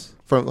 Yeah. Yes.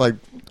 From like.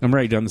 I'm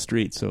right down the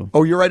street, so.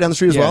 Oh, you're right down the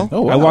street as well?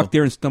 Oh, wow. I walked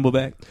there and stumbled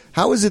back.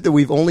 How is it that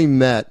we've only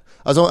met?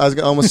 I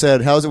almost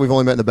said, how is it we've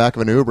only met in the back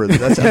of an Uber?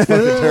 That sounds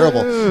fucking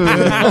terrible.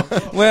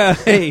 Well,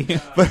 hey.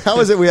 But how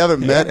is it we haven't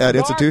met at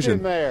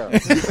Institution?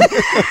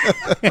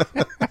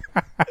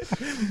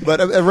 But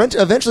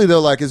eventually,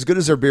 though, like, as good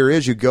as their beer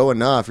is, you go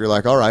enough, you're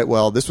like, all right,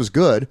 well, this was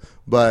good,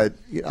 but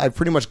I've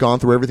pretty much gone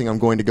through everything I'm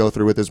going to go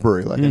through with this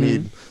brewery. Like, I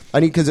need,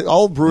 because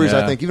all breweries,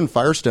 I think, even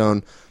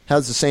Firestone,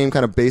 has the same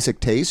kind of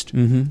basic taste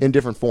in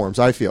different forms,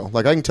 I feel.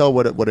 Like, I can tell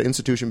what an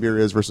Institution beer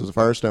is versus a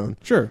Firestone.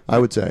 Sure. I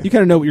would say. You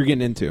kind of know what you're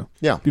getting into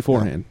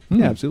beforehand.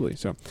 Yeah, absolutely.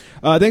 So,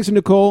 thanks to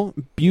Nicole,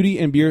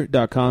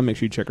 beautyandbeer.com. Make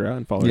sure you check her out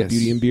and follow her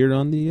Beauty and Beer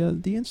on the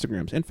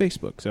Instagrams and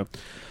Facebook. So,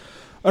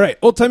 all right,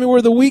 Old Timey Word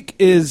of the Week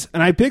is,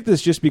 and I picked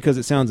this just because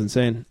it sounds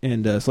insane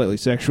and slightly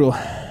sexual,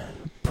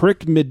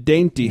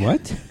 Prickmedainty.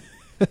 What?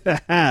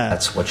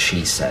 That's what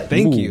she said.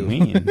 Thank you.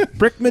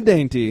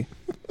 Prickmedainty.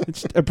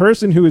 It's a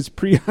person who is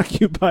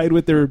preoccupied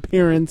with their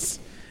appearance,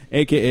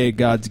 a.k.a.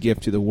 God's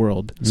gift to the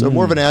world. So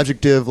more of an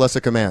adjective, less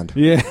a command.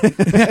 Yeah.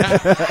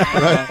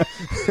 Right.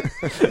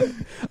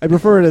 I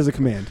prefer it as a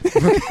command.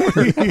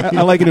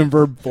 I like it in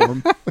verb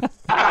form.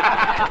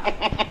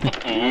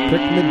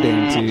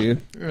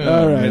 Prickmedainty.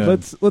 All right, man.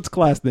 let's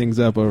class things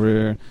up over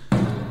here.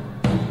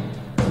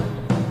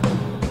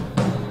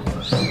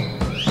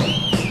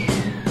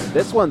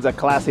 This one's a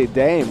classy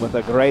dame with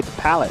a great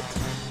palate.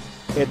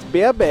 It's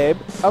Beer Babe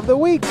of the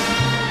Week.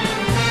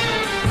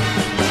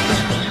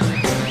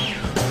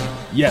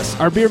 Yes,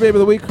 our Beer Babe of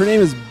the Week, her name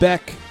is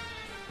Beck,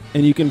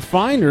 and you can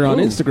find her on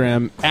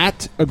Instagram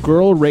at A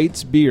Girl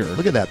Rates Beer.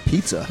 Look at that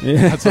pizza.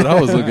 Yeah. That's what I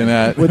was looking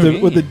at.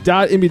 with the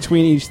dot in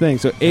between each thing.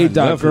 So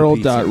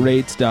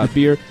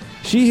a.girl.rates.beer.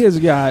 She has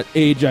got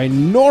a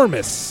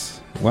ginormous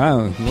Wow,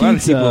 a lot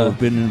of people have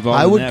been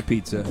involved in that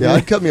pizza. Yeah,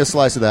 I'd cut me a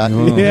slice of that.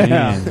 Oh,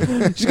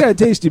 yeah. She's got a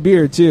tasty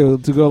beer, too,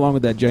 to go along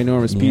with that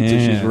ginormous pizza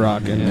she's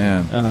rocking.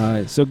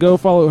 Yeah. So go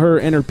follow her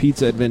and her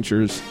pizza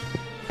adventures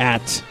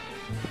at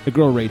A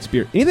Girl Rates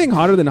Beer. Anything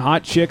hotter than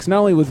hot chicks, not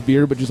only with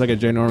beer, but just like a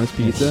ginormous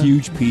pizza. A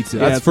huge pizza.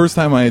 That's the first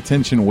time my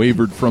attention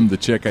wavered from the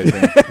chick, I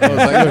think. I was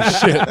like, oh,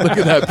 shit, look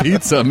at that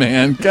pizza,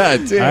 man.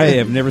 God damn. I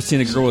have never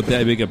seen a girl with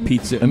that big a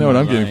pizza. I know what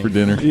I'm getting for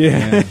dinner.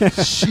 Yeah.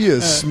 She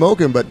is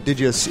smoking, but did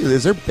you see,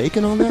 is there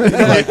bacon on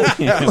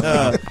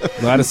that?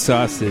 A lot of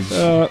sausage.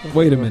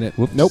 Wait a minute.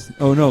 Whoops. Nope.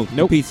 Oh, no.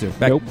 Nope. Pizza.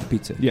 Back Nope. to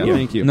pizza. Yeah,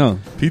 thank you. No.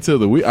 Pizza of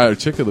the week.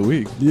 Chick of the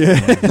week. Yeah.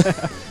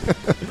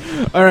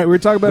 All right, we were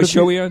talking about What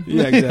show we on?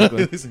 Yeah,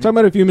 exactly. Talking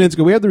about it a few minutes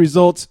ago. We have the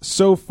results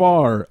so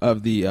far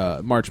of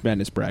the March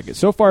Madness bracket.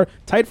 So far,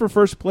 tied for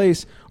first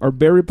place are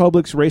Bear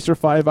Republic's Racer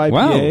 5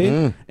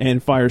 IPA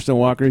and Firestone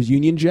Walker's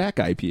Union Jack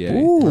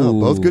IPA. Oh,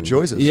 both good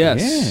choices.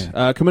 Yes.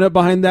 Coming up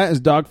behind that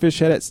is Dogfish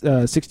Head at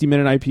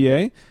 60-minute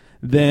IPA,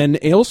 then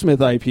Alesmith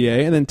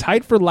IPA, and then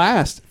tied for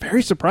last,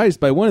 very surprised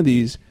by one of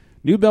these,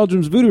 New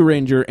Belgium's Voodoo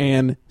Ranger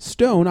and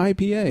Stone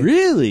IPA.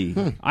 Really?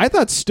 I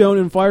thought Stone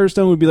and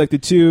Firestone would be like the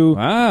two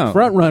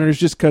front runners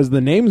just because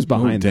the names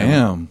behind them.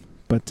 Damn.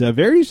 But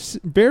very,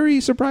 very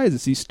surprised to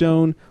see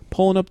Stone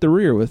pulling up the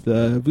rear with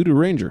Voodoo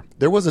Ranger.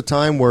 There was a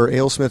time where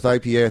Alesmith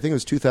IPA, I think it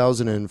was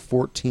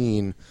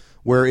 2014,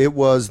 where it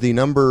was the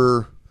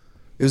number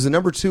 2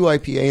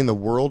 IPA in the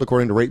world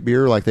according to Rate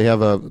Beer. Like they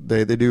have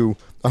they do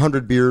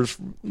 100 beers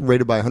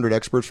rated by 100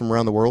 experts from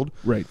around the world.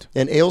 Right.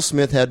 And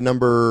Alesmith had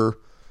number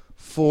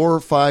 4,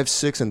 5,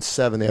 6, and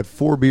 7. They had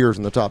 4 beers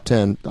in the top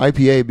 10.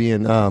 IPA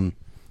being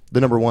the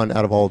number 1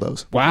 out of all of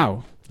those.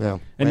 Wow. Yeah.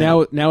 And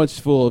now it's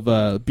full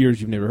of beers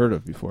you've never heard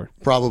of before.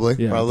 Probably.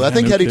 Yeah. Probably. I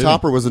think Hetty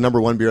Topper was the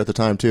number 1 beer at the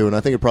time too, and I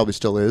think it probably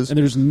still is. And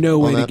there's no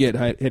way to get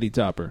Hetty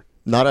Topper.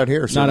 Not out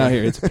here. Not out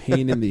here. It's a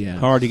pain in the ass.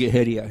 Hard to get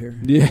heady out here.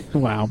 Yeah.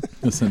 Wow.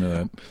 Listen to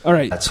that. All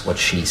right. That's what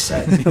she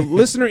said.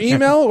 Listener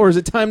email, or is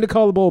it time to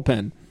call the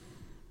bullpen?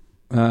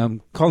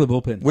 Call the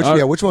bullpen.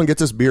 Which one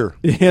gets us beer?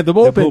 Yeah, the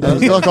bullpen.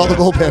 Let's call the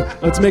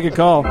bullpen. Let's make a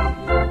call.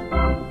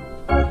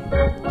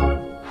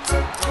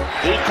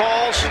 He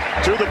calls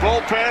to the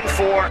bullpen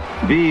for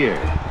beer.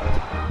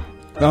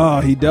 Oh,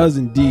 he does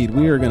indeed.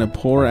 We are going to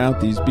pour out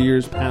these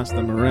beers, pass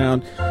them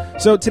around.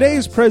 So today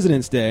is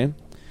President's Day,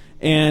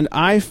 and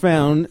I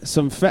found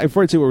some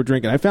before I tell you what we're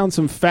drinking, I found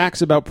some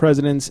facts about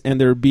presidents and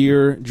their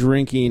beer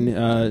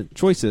drinking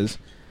choices.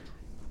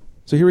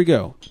 So here we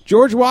go.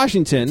 George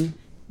Washington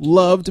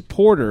loved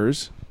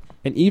porters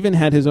and even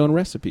had his own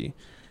recipe.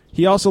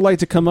 He also liked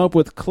to come up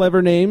with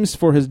clever names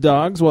for his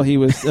dogs while he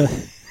was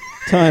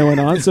time went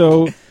on.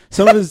 So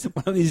some of his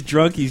while he's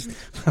drunk,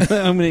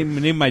 I'm going to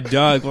name my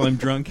dog while I'm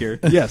drunk here.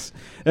 Yes,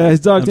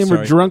 his dogs' name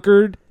were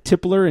Drunkard,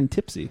 Tippler, and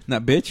Tipsy.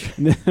 Not bitch.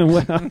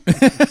 Well,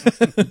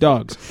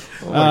 dogs.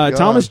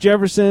 Thomas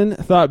Jefferson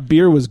thought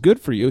beer was good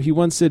for you. He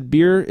once said,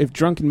 "Beer, if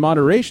drunk in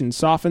moderation,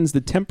 softens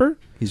the temper.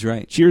 He's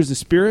right. Cheers the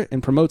spirit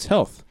and promotes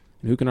health."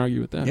 And who can argue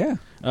with that? Yeah.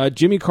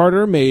 Jimmy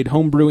Carter made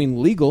home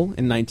brewing legal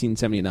in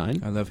 1979.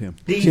 I love him.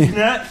 James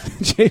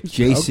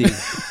JC.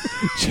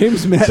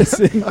 James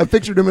Madison. I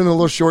pictured him in the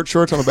little short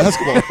shorts on a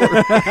basketball court.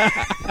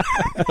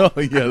 Oh,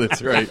 yeah,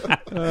 that's right.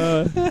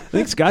 I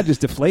think Scott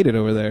just deflated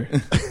over there.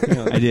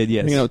 I did,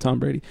 yes. Hanging out with Tom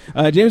Brady.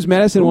 James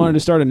Madison wanted to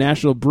start a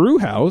national brew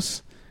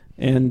house,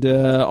 and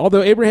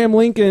although Abraham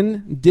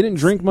Lincoln didn't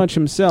drink much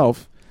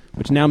himself,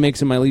 which now makes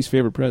him my least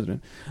favorite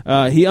president,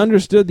 he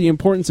understood the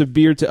importance of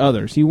beer to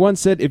others. He once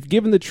said, "If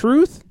given the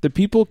truth, the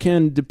people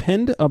can be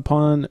depended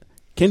upon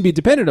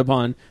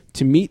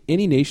to meet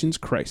any nation's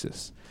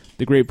crisis.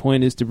 The great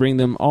point is to bring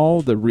them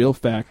all the real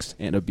facts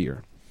and a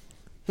beer."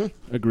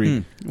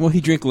 Agreed. Well,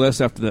 he drank less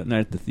after that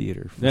night at the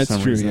theater. That's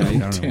true. Reason.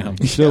 Yeah, Damn.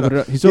 he sobered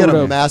up. He had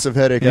a massive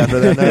headache after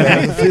that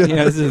night.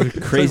 Yeah, this is a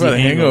crazy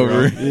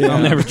hangover.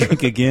 I'll never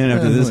drink again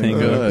after this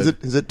hangover.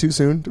 Is it too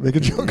soon to make a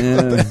joke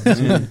about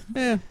that?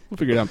 Yeah, we'll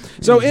figure it out.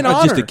 So in honor,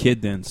 I was just a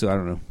kid then, so I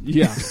don't know.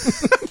 Yeah.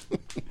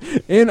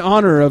 In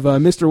honor of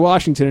Mr.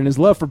 Washington and his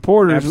love for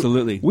porters,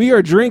 absolutely, we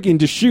are drinking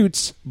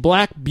Deschutes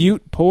Black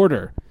Butte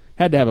Porter.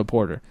 Had to have a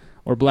porter,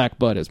 or Black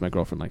Bud, as my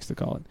girlfriend likes to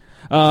call it.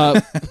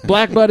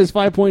 Black Bud is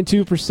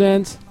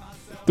 5.2%,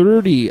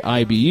 30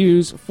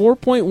 IBUs,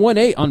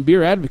 4.18 on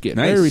Beer Advocate.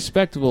 Nice. Very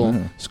respectable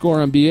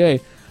score on BA.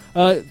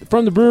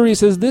 From the brewery, it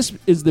says, "This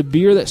is the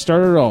beer that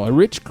started it all. A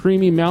rich,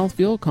 creamy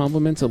mouthfeel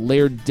complements a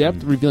layered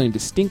depth, revealing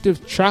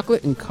distinctive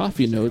chocolate and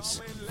coffee notes,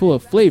 full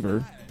of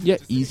flavor,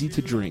 yet easy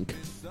to drink."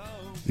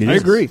 I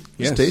agree.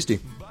 It's tasty.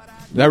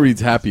 That reads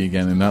happy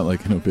again and not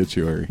like an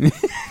obituary.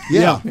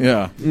 Yeah.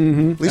 Yeah.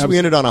 Mm-hmm. At least we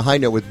ended on a high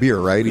note with beer,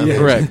 right? Yeah.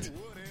 Correct.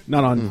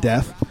 Not on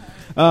death.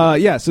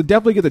 Yeah, so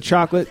definitely get the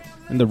chocolate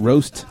and the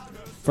roast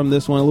from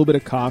this one. A little bit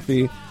of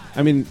coffee.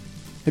 I mean,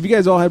 have you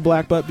guys all had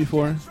Black Butt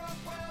before?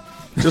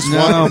 Just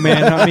no, man,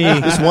 not me.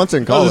 Just once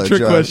in college.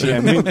 Trick question. Yeah, I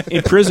mean,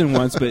 in prison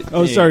once, but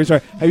Oh, sorry.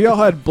 Have you all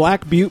had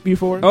Black Butte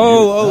before?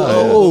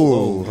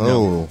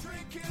 Oh.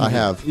 I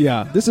have.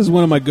 Yeah, this is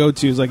one of my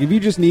go-tos. Like, if you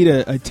just need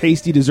a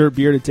tasty dessert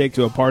beer to take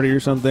to a party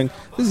or something,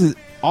 this is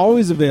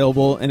always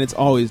available, and it's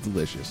always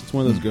delicious. It's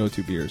one of those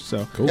go-to beers.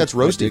 So Yeah, it's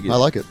roasty. I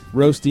like it.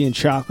 Roasty and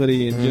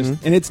chocolatey, and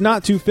and it's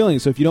not too filling.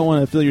 So if you don't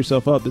want to fill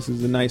yourself up, this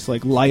is a nice,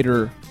 like,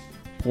 lighter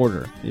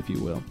porter, if you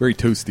will. Very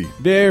toasty.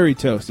 Very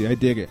toasty. I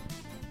dig it.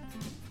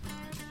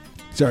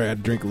 Sorry, I had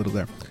to drink a little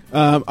there.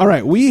 All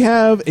right, we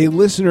have a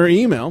listener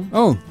email.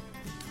 Oh.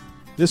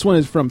 This one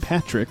is from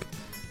Patrick,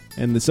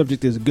 and the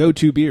subject is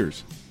go-to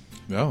beers.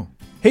 Oh.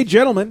 Hey,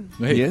 gentlemen.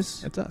 Hey.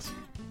 Yes. That's us.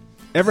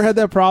 Ever had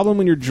that problem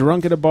when you're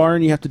drunk at a bar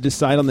and you have to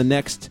decide on the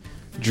next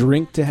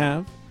drink to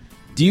have?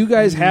 Do you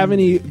guys have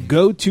any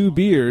go-to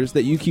beers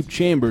that you keep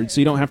chambered so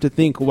you don't have to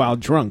think while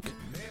drunk?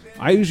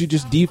 I usually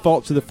just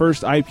default to the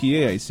first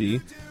IPA I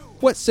see.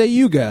 What say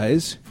you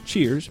guys?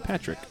 Cheers,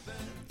 Patrick.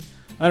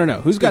 I don't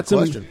know. Who's got some?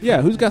 question.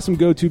 Yeah, who's got some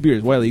go-to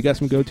beers? Wiley, you got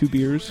some go-to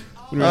beers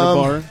when you're at a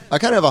bar? I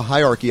kind of have a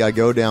hierarchy I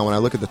go down when I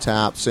look at the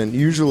taps, and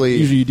usually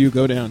you do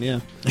go down. Yeah.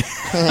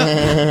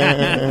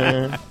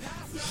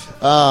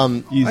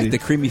 Easy. Like the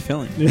creamy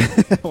filling.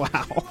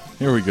 Wow.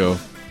 Here we go.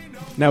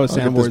 Now with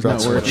soundboard's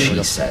not working.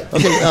 She said.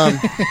 Okay.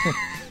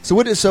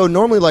 So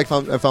normally, like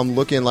if I'm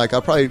looking, like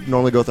I'll probably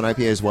normally go with an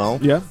IPA as well.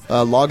 Yeah.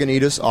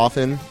 Lagunitas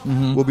often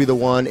will be the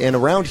one, and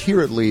around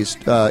here at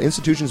least,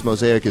 Institution's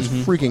Mosaic is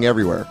freaking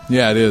everywhere.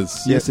 Yeah, it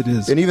is. Yes, it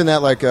is. And even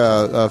that, like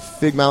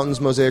Fig Mountain's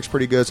Mosaic's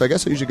pretty good. So I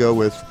guess I usually go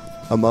with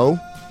a Mo.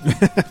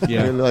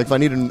 Yeah. And, like if I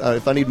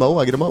need Mo,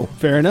 I get a Mo.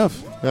 Fair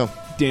enough. Yeah.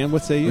 Dan,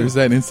 what say you? There's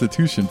that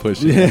Institution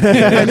pushing.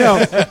 Yeah, I know.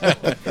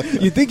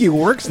 You'd think he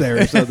works there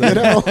or something. I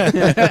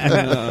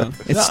know.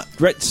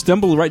 It's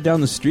stumble right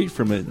down the street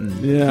from it. And,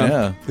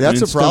 Yeah.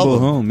 That's and a problem. stumble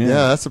home. Yeah.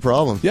 That's the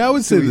problem. Yeah, I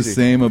would say Too the easy.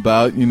 same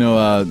about the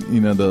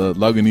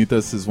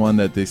Lagunitas is one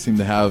that they seem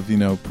to have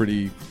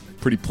pretty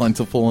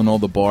plentiful in all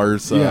the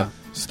bars. Yeah.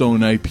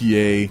 Stone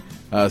IPA,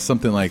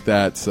 something like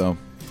that. So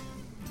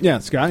Yeah,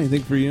 Scott,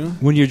 anything for you?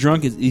 When you're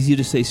drunk, it's easy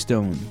to say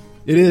stone.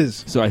 It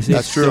is. So I say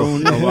That's true.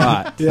 stone a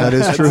lot. Yeah, that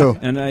is true.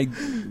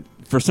 And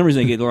for some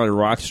reason, I get a lot of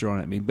rocks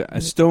thrown at me. But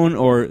a stone,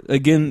 or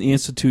again, the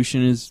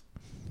Institution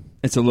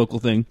it's a local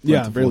thing.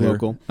 Yeah, very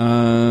local.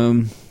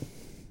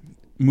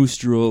 Moose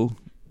drool,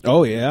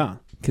 Oh yeah.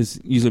 because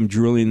usually I'm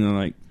drooling and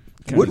like.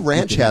 Wood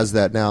Ranch has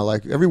that now.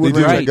 Like every Wood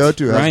Ranch I go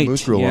to has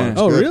moose drool on. It's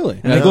Oh good.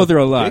 really? And I go there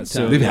a lot.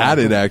 So they've had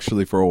it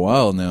actually for a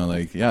while now.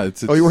 Like, yeah,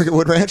 it's Oh, you work at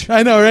Wood Ranch?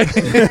 I know, right?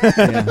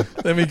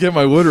 Let me get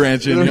my Wood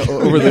Ranch in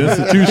over the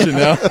Institution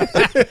now.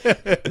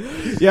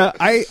 Yeah,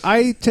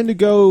 I tend to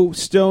go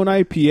Stone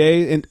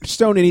IPA and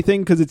Stone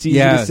anything because it's easy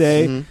to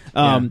say.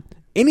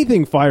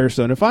 Anything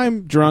Firestone. If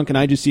I'm drunk and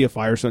I just see a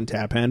Firestone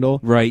tap handle,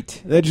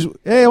 right? They just,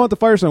 hey, I want the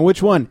Firestone.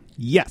 Which one?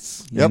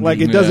 Yes. Yep. Like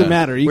it doesn't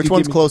matter. You Which can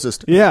one's give me-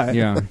 closest? Yeah,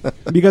 Yeah.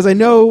 Because I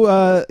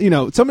know,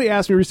 somebody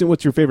asked me recently,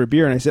 "What's your favorite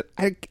beer?" And I said,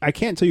 "I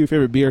can't tell you your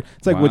favorite beer.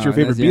 It's like, what's your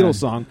favorite Beatles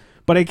song?"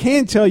 But I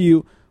can tell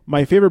you.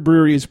 My favorite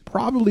brewery is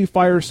probably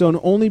Firestone,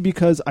 only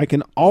because I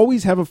can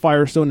always have a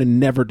Firestone and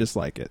never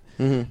dislike it.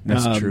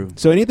 That's true.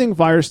 So anything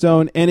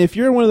Firestone, and if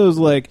you're in one of those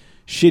like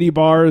shitty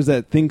bars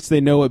that thinks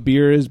they know what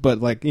beer is, but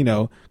like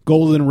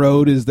Golden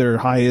Road is their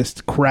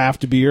highest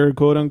craft beer,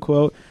 quote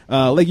unquote.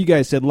 Like you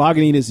guys said,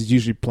 Lagunitas is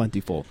usually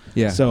plentiful.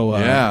 Yeah. So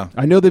Yeah.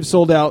 I know they've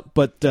sold out,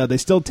 but they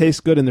still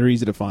taste good and they're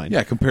easy to find.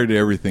 Yeah, compared to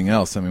everything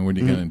else, I mean, what are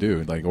you going to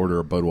do? Like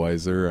order a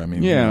Budweiser? I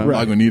mean, Yeah.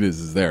 Right. Lagunitas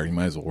is there. You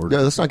might as well order.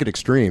 Yeah, let's not get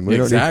extreme. We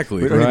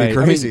Exactly. Don't need to be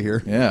Right. crazy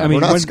here. Yeah. I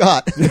mean, We're not when-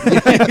 Scott.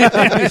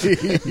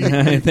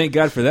 Thank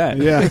God for that.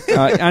 Yeah.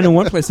 I know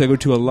one place I go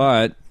to a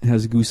lot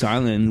has Goose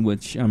Island,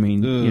 which I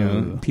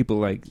mean, people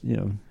like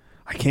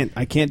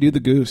I can't do the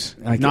goose.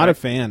 Not a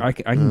fan. I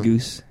can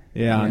goose.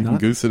 Yeah, Yeah. not-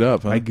 Goose it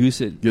up, huh? I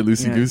goose it. Get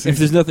loosey-goosey? If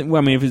there's nothing,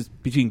 well, I mean, if it's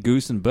between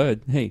Goose and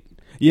Bud, hey,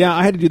 Yeah,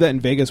 I had to do that in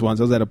Vegas once.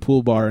 I was at a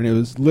pool bar, and it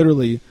was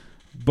literally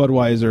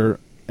Budweiser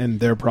and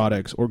their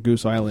products, or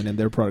Goose Island and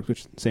their products,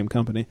 which same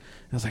company.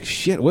 I was like,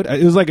 shit, what?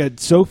 It was like a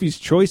Sophie's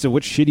Choice of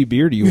which shitty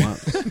beer do you want?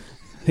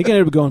 I think I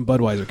ended up going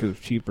Budweiser because it was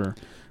cheaper.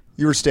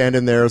 You were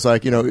standing there. It was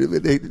like,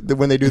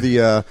 when they do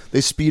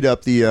they speed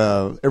up the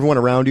everyone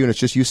around you, and it's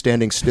just you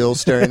standing still,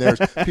 staring there.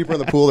 People in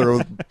the pool, there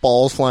are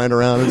balls flying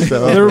around and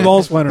stuff. There were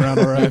balls flying around,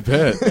 all right. I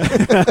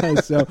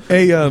bet. So,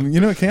 Hey,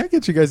 can I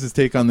get you guys'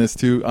 take on this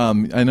too?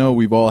 I know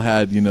we've all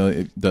had,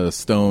 the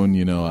Stone,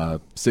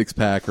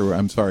 6-pack, or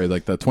I'm sorry,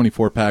 like the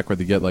 24-pack where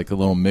they get like a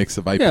little mix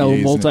of IPAs. yeah, a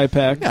little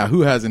multi-pack. Yeah,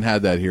 who hasn't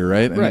had that here,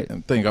 right? Right. I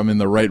think I'm in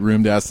the right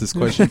room to ask this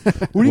question.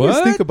 What do you guys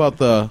What? think about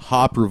the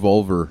Hop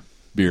Revolver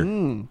beer?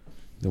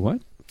 the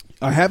what?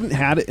 I haven't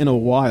had it in a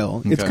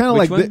while. It's Okay. kind of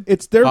Which like one?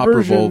 it's their Hop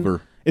version.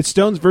 Revolver. It's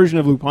Stone's version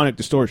of Luponic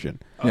Distortion,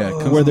 Yeah, it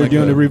comes where in they're like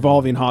doing a a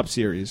revolving hop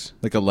series.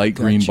 like a light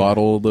green Gotcha.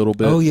 bottle a little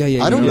bit. Oh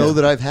yeah. I don't know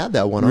that I've had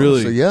that one.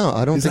 Really? Honestly. Yeah,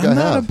 I don't 'Cause think I'm I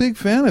not have. a big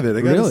fan of it.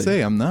 I gotta Really?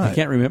 say, I'm not. I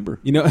can't remember.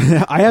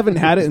 I haven't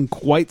had it in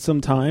quite some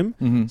time,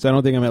 so I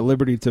don't think I'm at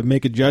liberty to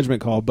make a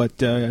judgment call.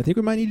 But I think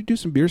we might need to do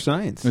some beer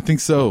science. I think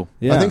so.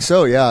 Yeah, I think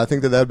so. Yeah, I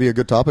think that would be a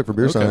good topic for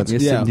beer science.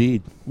 Yes, Yeah.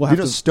 indeed. We'll have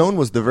to- Stone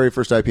was the very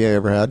first IPA I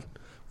ever had,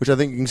 which I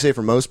think you can say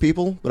for most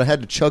people. But I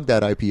had to chug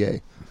that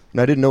IPA,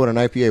 and I didn't know what an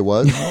IPA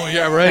was. Oh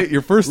yeah, right.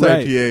 Your first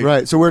Right. IPA,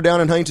 Right, so we're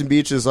down in Huntington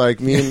Beach, is like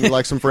me and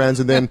like some friends,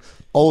 and then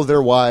all of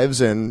their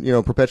wives, and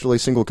perpetually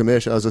single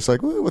commish. I was just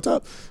like, what's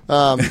up?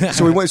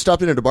 So we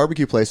stopped in at a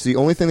barbecue place. The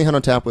only thing they had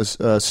on tap was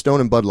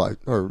Stone and Bud Light,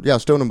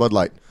 Stone and Bud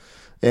Light.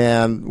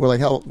 And we're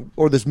like,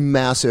 or this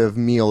massive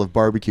meal of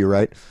barbecue,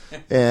 right?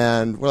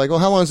 And we're like, well,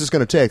 how long is this going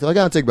to take? They're like,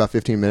 it'll take about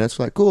 15 minutes.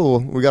 We're like, cool.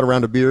 We got a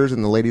round of beers,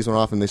 and the ladies went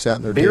off and they sat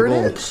in their Beer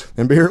table. it is.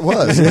 And beer it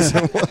was. Yes,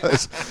 it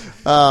was.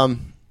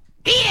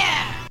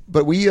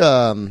 But we,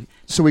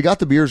 so we got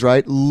the beers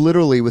right.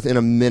 Literally within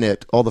a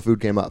minute, all the food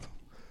came up.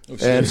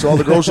 And so all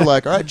the girls were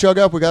like, all right, chug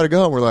up, we got to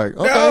go. And we're like,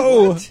 okay.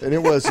 No! And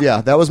it was,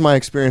 that was my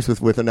experience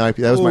with an IPA.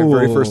 That was my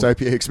very first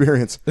IPA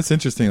experience. That's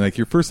interesting. Like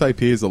your first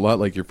IPA is a lot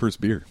like your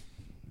first beer.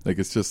 Like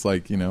it's just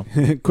like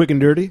quick and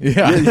dirty.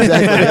 Yeah, exactly.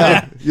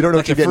 Yeah. You don't know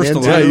what you're getting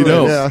into. Yeah, you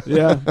don't.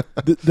 Yeah.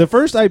 The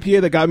first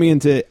IPA that got me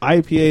into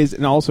IPAs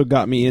and also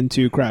got me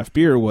into craft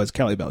beer was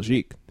Cali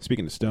Belgique.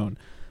 Speaking of Stone.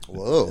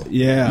 Whoa.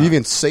 Yeah. You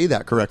even say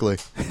that correctly.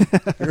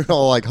 You're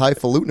all like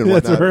highfalutin and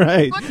whatnot. That's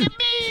right. Look at me.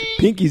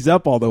 Pinkies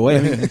up all the way.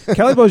 I mean,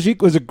 Cali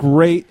Belgique was a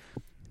great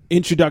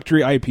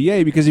introductory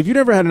IPA because if you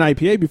never had an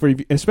IPA before,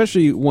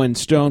 especially when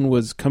Stone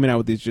was coming out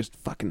with these just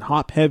fucking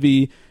hop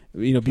heavy,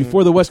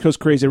 before the West Coast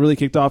craze, it really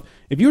kicked off.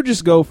 If you would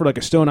just go for like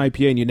a Stone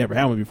IPA and you never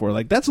had one before,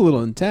 like that's a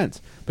little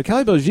intense. But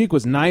Cali Belgique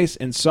was nice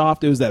and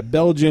soft. It was that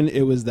Belgian,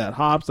 it was that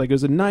hops. Like it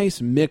was a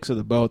nice mix of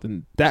the both,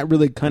 and that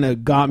really kind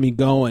of got me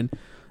going.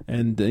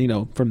 And,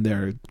 from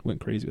there, it went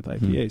crazy with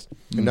IPAs.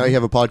 And now you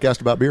have a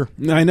podcast about beer.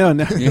 I know.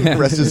 Now,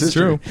 rest is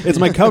history. True. It's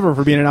my cover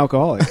for being an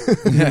alcoholic.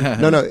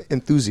 No,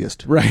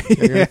 enthusiast. Right.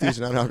 Yeah, you're an enthusiast,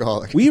 not an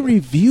alcoholic. We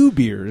review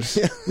beers.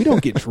 We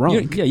don't get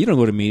drunk. You don't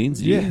go to meetings.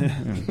 Do you?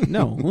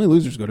 No, only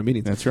losers go to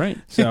meetings. That's right.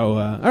 So,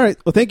 all right.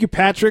 Well, thank you,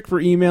 Patrick, for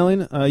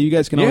emailing. You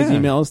guys can always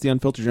email us,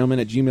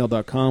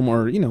 theunfilteredgentleman@gmail.com,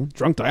 or,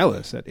 drunk dial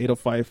us at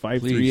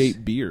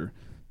 805-538-BEER.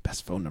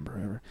 Best phone number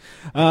ever.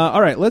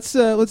 All right. Let's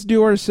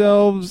do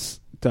ourselves... ...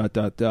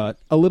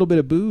 a little bit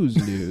of booze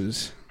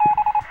news.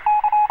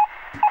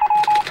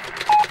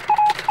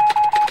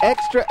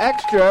 Extra,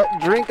 extra,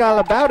 drink all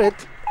about it.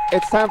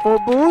 It's time for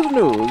booze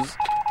news.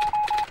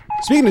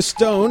 Speaking of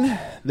Stone,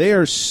 they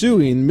are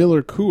suing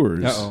Miller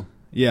Coors. Uh-oh.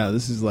 Yeah,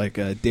 this is like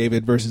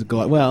David versus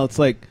Goliath. Well, it's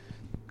like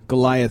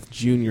Goliath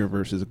Jr.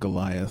 versus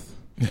Goliath.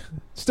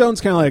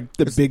 Stone's kind of like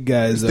the big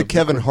guys. It's the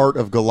Kevin Hart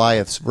of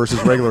Goliaths versus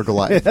regular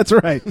Goliath. That's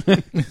right.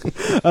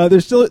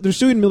 They're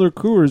suing Miller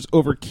Coors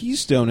over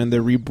Keystone and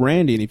their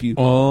rebranding. If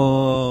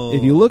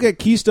you look at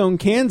Keystone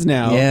cans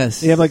now,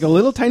 they have like a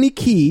little tiny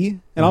key,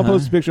 and I'll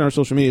post a picture on our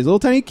social media. It's a little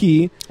tiny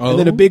key, and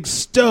then a big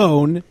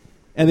stone,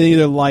 and then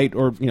either light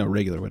or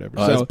regular, whatever.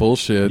 Oh, that's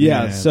bullshit.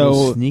 Yeah, so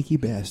those sneaky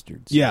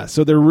bastards. Yeah,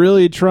 so they're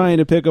really trying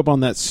to pick up on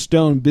that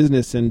Stone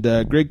business, and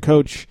Greg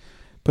Coach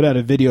put out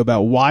a video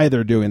about why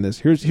they're doing this.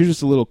 Here's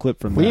just a little clip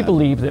from that. We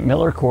believe that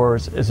Miller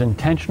Coors is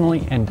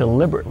intentionally and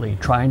deliberately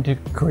trying to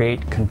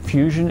create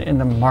confusion in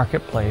the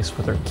marketplace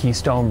with their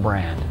Keystone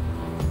brand.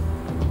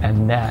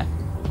 And that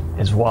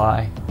is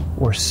why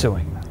we're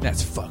suing them.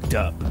 That's fucked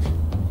up.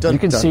 You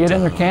can see it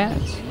in their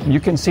cans. You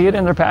can see it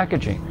in their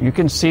packaging. You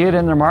can see it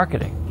in their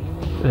marketing.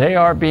 They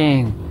are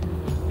being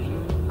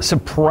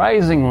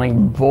surprisingly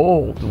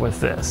bold with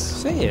this.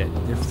 Say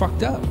it. They're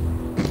fucked up.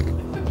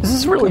 This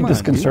is really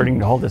disconcerting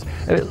to hold this.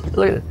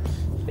 Look at it.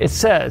 It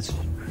says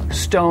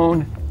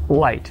Stone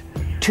Light.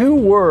 2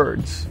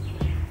 words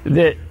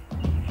that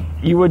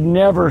you would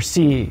never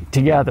see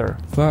together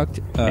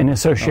in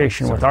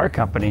association with our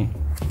company.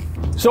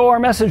 So our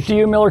message to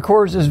you, Miller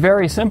Coors, is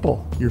very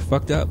simple. You're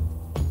fucked up.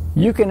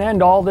 You can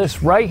end all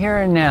this right here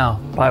and now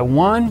by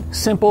one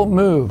simple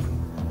move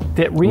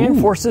that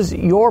reinforces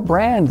your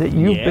brand that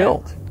you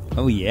built.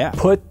 Oh, yeah.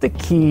 Put the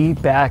key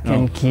back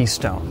in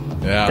Keystone.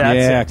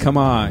 That's it. Come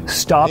on.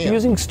 Stop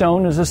using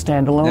Stone as a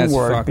standalone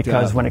word,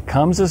 because when it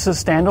comes as a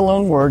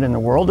standalone word in the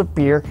world of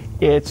beer,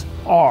 it's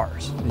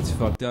ours. It's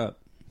fucked up.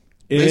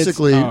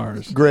 Basically,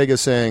 Greg is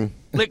saying,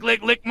 lick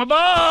my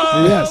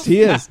balls. Yes,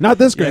 he is. Not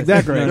this Greg,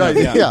 that Greg.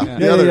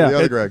 The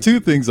other Greg. 2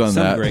 things on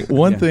that. Greg.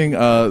 One thing,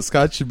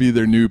 Scott should be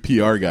their new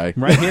PR guy.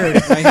 Right here.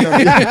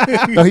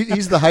 No,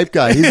 he's the hype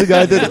guy. He's the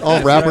guy that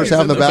all rappers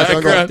have in the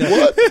background going,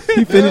 what?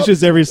 He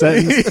finishes every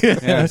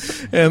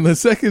sentence. And the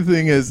second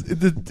thing is,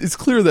 it's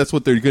clear that's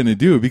what they're going to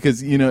do,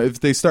 because,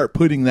 if they start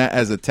putting that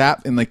as a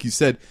tap, and like you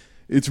said,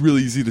 it's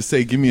really easy to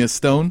say, give me a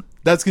Stone.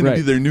 That's going to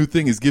be their new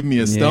thing, is give me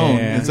a Stone.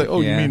 And it's like,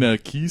 you mean a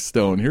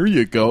Keystone? Here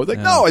you go. It's like,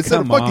 no, I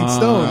said a fucking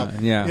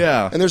Stone.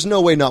 Yeah. And there's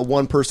no way not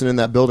one person in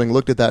that building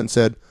looked at that and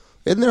said,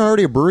 isn't there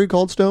already a brewery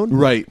called Stone?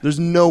 Right. There's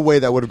no way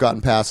that would have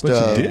gotten past. Bunch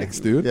of dicks,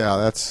 dude.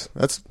 Yeah,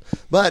 that's.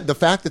 But the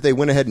fact that they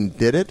went ahead and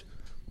did it,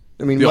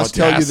 I mean, the must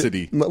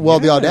audacity. Tell you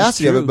that, the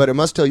audacity of it, but it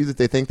must tell you that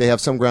they think they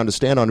have some ground to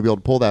stand on to be able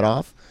to pull that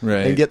off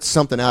and get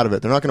something out of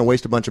it. They're not going to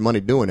waste a bunch of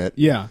money doing it.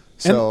 Yeah.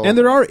 So, and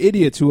there are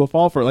idiots who will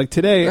fall for it. Like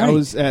today, I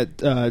was at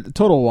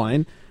Total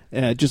Wine,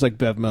 just like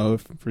Bevmo.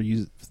 For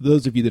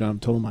those of you that don't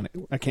have Total Wine,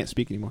 I can't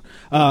speak anymore.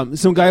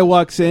 Some guy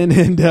walks in,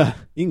 and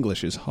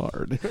English is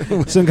hard.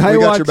 Some guy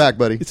we got your back,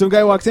 buddy. Some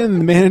guy walks in, and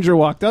the manager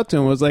walked up to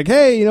him and was like,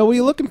 "Hey, what are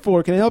you looking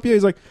for? Can I help you?"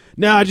 He's like,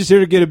 "No, I'm just here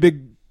to get a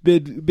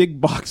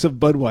big box of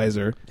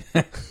Budweiser."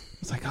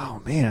 It's like,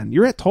 oh man,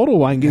 you're at Total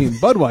Wine getting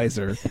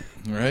Budweiser,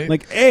 right?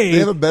 Like, A, they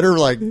have a better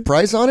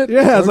price on it.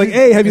 Yeah, it's like,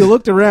 A, have you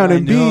looked around?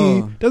 And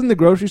B, doesn't the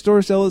grocery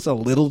store sell this a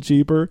little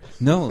cheaper?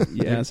 No,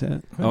 yes.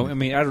 Oh, I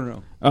mean, I don't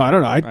know. Oh, I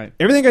don't know.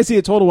 Everything I see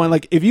at Total Wine,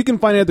 like if you can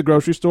find it at the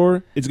grocery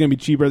store, it's going to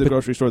be cheaper at the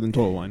grocery store than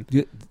Total Wine.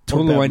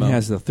 Total Wine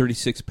has the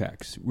 36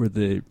 packs, where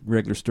the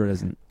regular store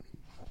doesn't.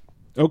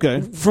 Okay,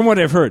 from what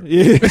I've heard.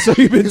 Yeah, so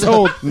you've been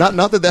told. Not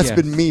that that's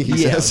been me. He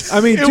says. I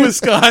mean, it was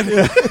Scott.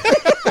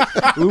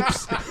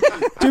 Oops.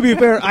 To be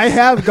fair, I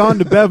have gone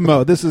to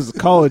Bevmo. This is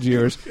college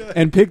years,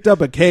 and picked up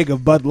a keg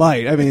of Bud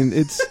Light. I mean,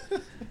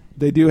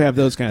 They do have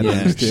those kind of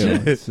things too.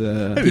 Shit. It's,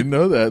 I didn't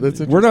know that. That's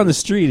Word on the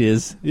street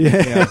is.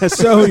 Yeah,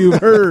 so you've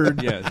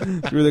heard Yes.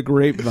 through the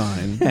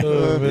grapevine.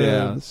 Oh, man.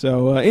 Yeah.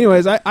 So,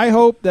 anyways, I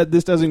hope that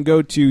this doesn't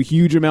go to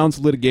huge amounts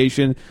of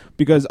litigation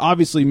because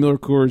obviously Miller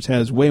Coors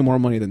has way more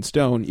money than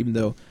Stone, even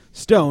though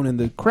Stone in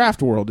the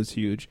craft world is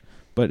huge.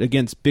 But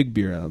against big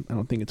beer, I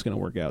don't think it's going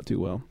to work out too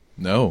well.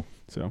 No.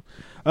 So,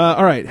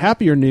 all right,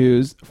 happier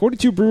news.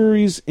 42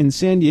 breweries in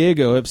San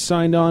Diego have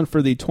signed on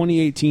for the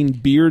 2018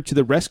 Beer to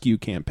the Rescue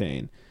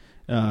campaign.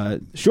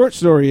 Short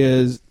story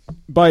is,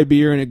 buy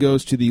beer and it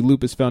goes to the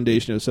Lupus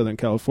Foundation of Southern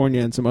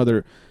California and some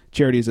other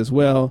charities as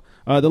well.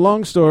 The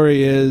long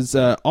story is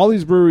all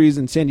these breweries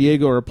in San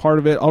Diego are a part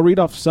of it. I'll read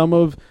off some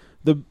of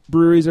the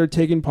breweries that are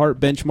taking part.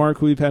 Benchmark,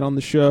 who we've had on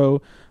the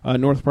show,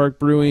 North Park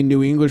Brewing,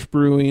 New English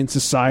Brewing,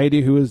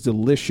 Society, who is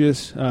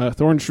delicious,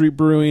 Thorn Street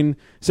Brewing,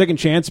 Second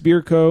Chance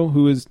Beer Co.,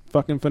 who is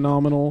fucking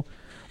phenomenal,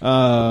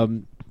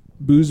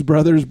 Booze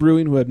Brothers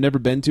Brewing, who I've never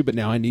been to, but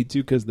now I need to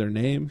because their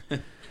name,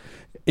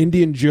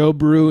 Indian Joe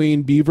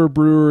Brewing, Beaver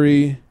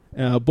Brewery,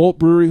 Bolt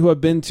Brewery, who I've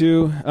been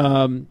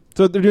to.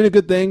 So they're doing a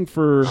good thing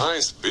for...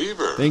 Nice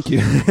beaver. Thank you.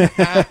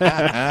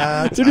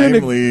 They're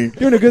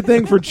doing a good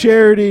thing for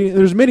charity.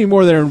 There's many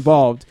more that are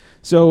involved.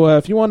 So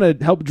if you want to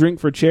help drink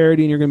for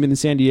charity and you're going to be in the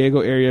San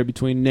Diego area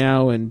between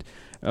now and...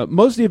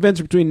 most of the events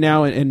are between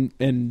now and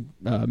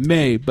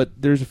May, but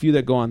there's a few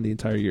that go on the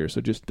entire year.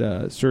 So just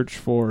search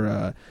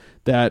for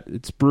that.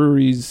 It's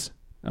breweries,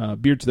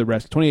 Beer to the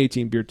Rescue,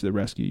 2018 Beer to the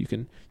Rescue.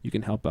 You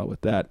can help out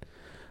with that.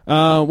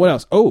 What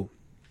else? Oh,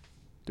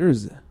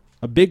 there's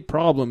a big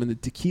problem in the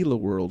tequila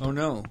world. Oh,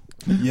 no.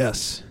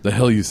 Yes. The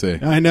hell you say?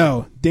 I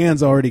know.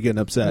 Dan's already getting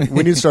upset. We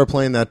need to start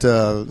playing that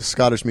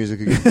Scottish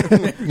music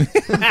again.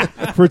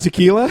 For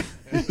tequila?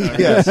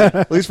 Yes,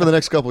 at least for the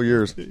next couple of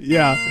years.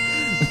 Yeah.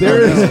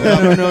 There is.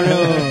 No.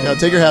 Now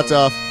take your hats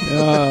off.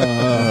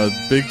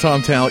 Big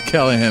Tom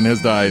Callahan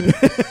has died.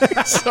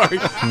 Sorry.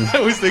 I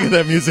was thinking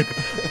that music.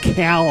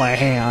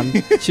 Callahan.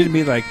 Shouldn't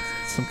be like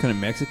some kind of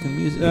Mexican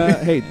music.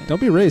 Hey,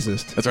 don't be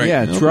racist. That's right.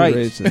 Yeah, Don't that's be right.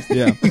 racist.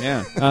 Yeah.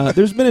 Yeah.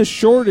 There's been a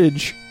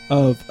shortage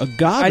of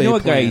agave I know a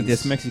guy plants.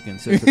 that's Mexican,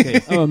 so it's okay.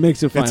 Oh, it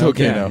makes it fine. It's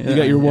okay now. You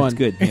got your one. It's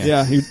good.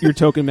 Yeah, your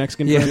token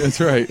Mexican Yeah. friend. That's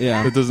right.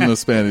 Yeah. It doesn't know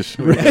Spanish.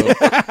 He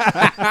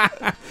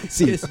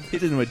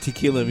doesn't know what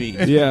tequila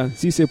means. Yeah,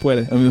 si se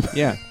puede.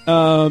 Yeah.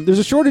 There's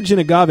a shortage in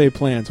agave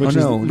plants, which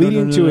is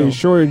leading to no. a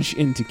shortage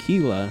in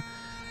tequila.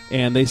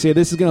 And they say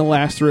this is going to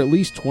last through at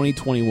least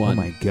 2021. Oh,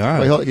 my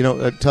God. Wait,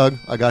 hold, Tug,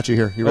 I got you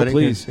here. You ready?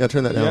 Please. Yeah,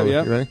 turn that down.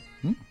 Yeah. You ready?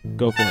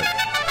 Go for it.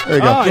 There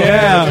you go. Oh,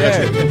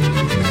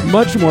 yeah.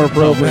 Much more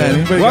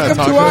appropriate.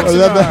 Welcome to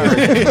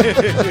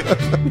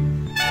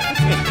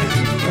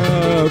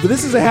But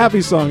this is a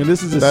happy song, and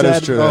this is a That is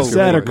sad, true. That's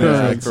sad good point. Yeah,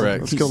 occurrence.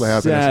 correct. Let's kill the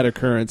happiness. Sad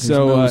occurrence.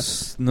 There's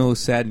So, no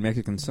sad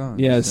Mexican song.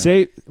 yeah, So.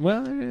 say,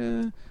 well,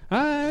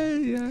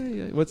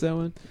 what's that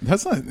one?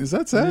 That's not. Is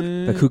that sad?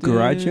 The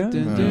cucaracha?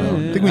 No.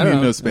 I think we need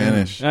to know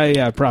Spanish.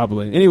 Yeah,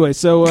 probably. Anyway,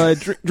 so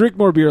drink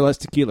more beer, less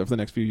tequila for the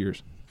next few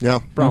years. Yeah.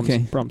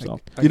 Problem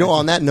solved. You know,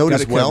 on that note Got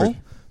as it well, covered.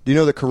 do you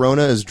know that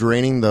Corona is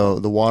draining the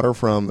water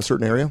from a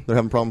certain area? They're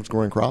having problems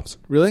growing crops.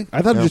 Really?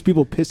 I thought it was just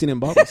people pissing in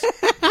bottles.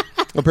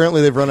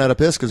 Apparently, they've run out of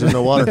piss because there's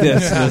no water.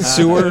 The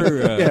sewer.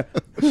 Yeah.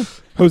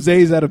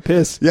 Jose's out of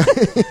piss. Yeah.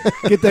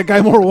 Get that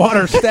guy more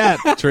water, stat.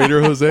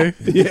 Trader Jose.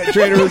 Yeah,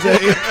 Trader Jose.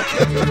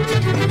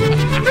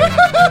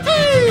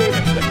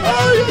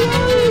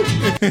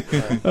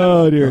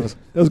 Oh, dear. That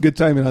was good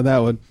timing on that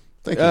one.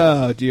 Thank you.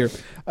 Oh, dear.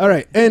 All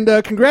right. And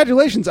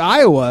congratulations,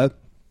 Iowa.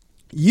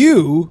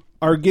 You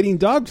are getting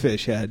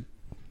Dogfish Head.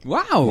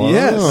 Wow.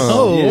 Yes.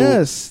 Oh.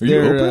 Yes. Are you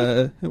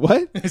They're,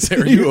 what?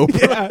 Are you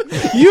Oprah?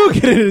 Yeah. You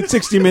get it at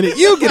 60 Minute.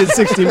 You get it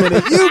 60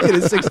 Minute. You get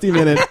it 60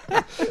 Minute.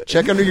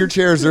 Check under your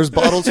chairs. There's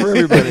bottles for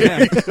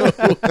everybody.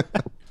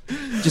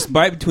 Just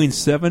buy between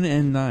 7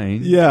 and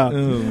 9. Yeah. Oh,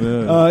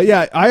 man.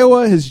 Yeah,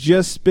 Iowa has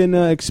just been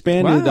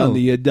expanded Wow. on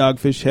the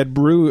Dogfish Head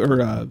brew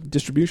or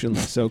distribution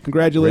list. So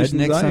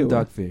congratulations, Rednecks Iowa.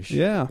 on Dogfish.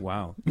 Yeah.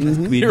 Wow. That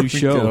could be a Here new we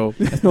show.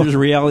 go. There's a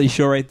reality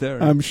show right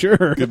there. I'm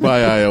sure.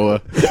 Goodbye,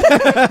 Iowa.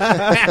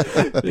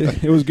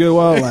 It was good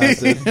while it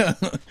lasted.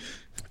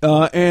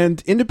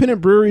 And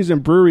independent breweries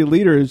and brewery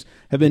leaders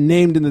have been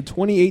named in the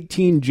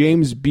 2018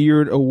 James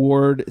Beard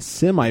Award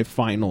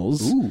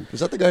semifinals. Ooh. Is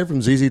that the guy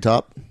from ZZ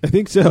Top? I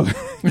think so.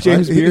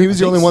 James He Beard. was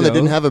the only one that so.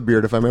 didn't have a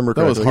beard, if I remember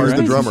That was correctly.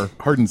 He was the drummer.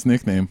 Harden's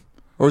nickname.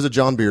 Or was it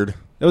John Beard?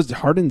 That was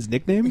Harden's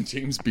nickname?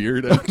 James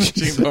Beard.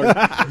 James Harden.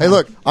 Hey,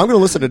 look, I'm going to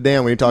listen to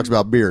Dan when he talks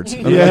about beards.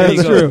 Yeah, there that's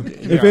you go. true.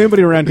 If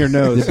anybody around here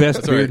knows. The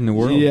best beard in the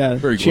world. Yeah,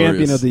 Very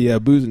champion glorious. of the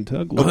Booze and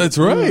Tug. Oh, that's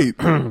right.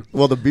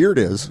 Well, the beard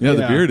is. Yeah, the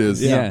Yeah. beard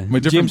is. Yeah. My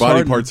different James body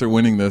Harden. parts are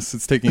winning this.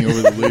 It's taking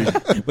over the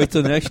league. Wait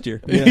till next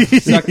year. Yeah.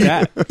 Suck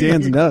that.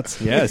 Dan's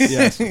nuts. Yes.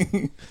 Yes.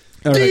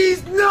 All right.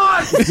 He's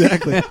nuts!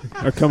 Exactly.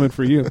 Are coming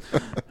for you.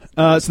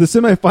 So the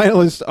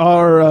semifinalists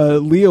are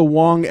Leah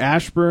Wong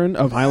Ashburn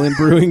of Highland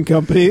Brewing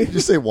Company. Did you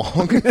say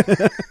Wong?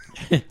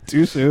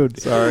 Too soon.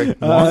 Sorry.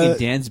 Wong and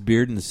Dan's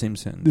beard in the same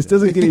sentence. This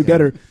doesn't get any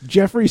better.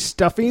 Jeffrey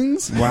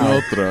Stuffings. Wow.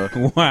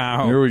 Ultra.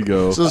 Wow. Here we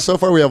go. So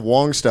far we have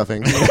Wong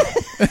stuffing.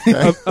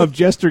 of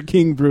Jester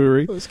King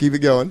Brewery. Let's keep it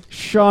going.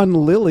 Sean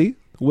Lilly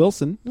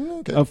Wilson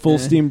of Full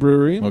Steam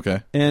Brewery.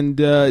 Okay. And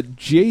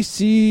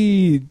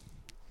J.C.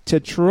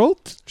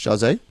 Tetrault?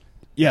 Chazé?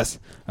 Yes.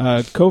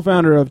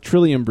 Co-founder of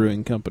Trillium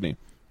Brewing Company.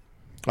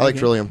 I like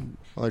Trillium.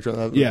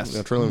 Yes.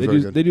 Yeah, Trillium's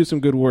very good. They do some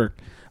good work.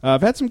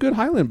 I've had some good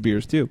Highland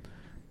beers, too.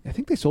 I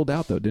think they sold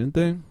out, though, didn't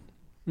they?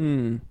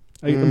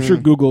 I'm sure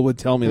Google would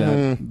tell me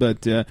that.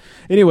 But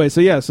anyway,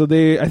 so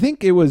I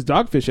think it was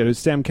Dogfish Head. It was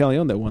Sam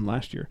Callion that won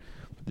last year.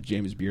 The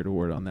James Beard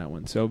Award on that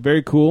one. So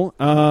very cool.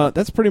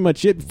 That's pretty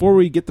much it. Before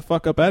we get the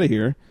fuck up out of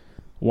here,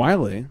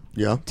 Wiley,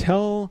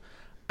 tell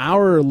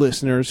our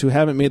listeners who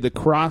haven't made the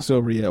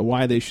crossover yet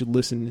why they should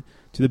listen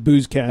to the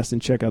Boozecast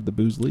and check out the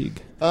Booze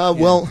League.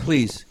 Well,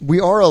 please. We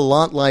are a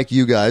lot like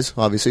you guys,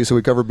 obviously. So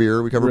we cover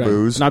beer, we cover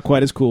booze. Not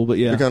quite as cool, but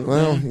yeah.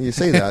 Well, you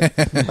say that.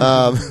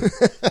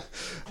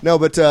 No,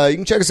 but you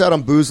can check us out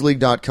on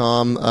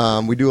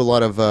boozeleague.com. We do a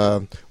lot of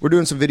we're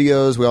doing some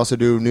videos. We also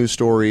do news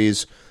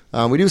stories.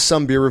 We do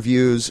some beer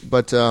reviews,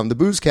 but the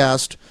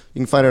Boozecast, you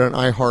can find it on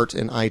iHeart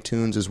and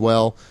iTunes as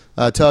well.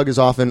 Tug is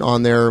often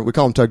on there. We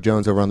call him Tug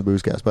Jones over on the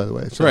Boozecast, by the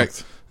way. So,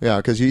 correct. Yeah,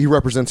 because he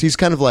represents, he's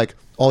kind of like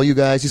all you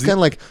guys. He's kind of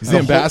like... He's the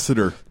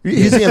ambassador.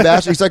 He's the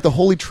ambassador. He's like the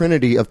holy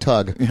trinity of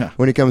Tug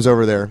when he comes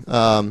over there.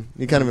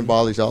 He kind of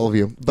embodies all of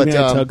you. But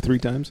Tug 3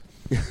 times?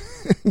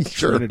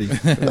 Sure. Trinity.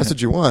 That's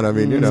what you want. I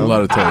mean, you know. There's a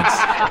lot of Tugs.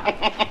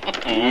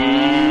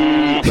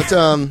 But...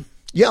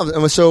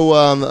 yeah, so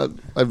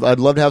I'd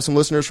love to have some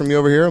listeners from you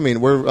over here. I mean,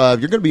 you're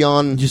going to be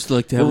on. Just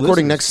like to have we're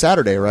recording next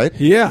Saturday, right?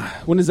 Yeah.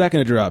 When is that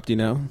going to drop? Do you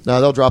know?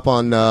 They'll drop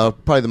on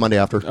probably the Monday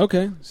after.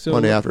 Okay, so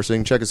Monday after, so you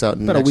can check us out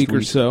about next a week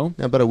or so.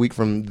 Yeah, about a week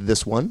from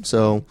this one.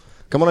 So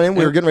come on in.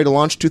 We're getting ready to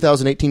launch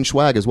 2018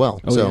 swag as well.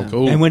 So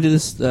cool. And when did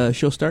this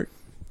show start?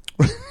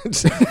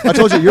 I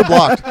told you, you're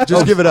blocked.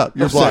 Just give it up.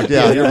 You're blocked.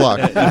 Yeah, you're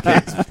blocked.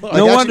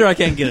 No wonder I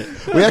can't get it.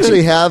 We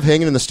actually have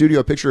hanging in the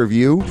studio a picture of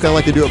you, kind of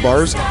like they do at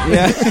bars.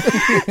 Yeah.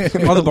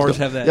 All the bars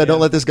have that. Yeah, don't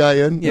let this guy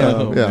in.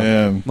 Yeah.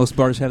 Yeah. Most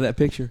bars have that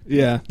picture.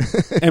 Yeah.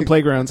 And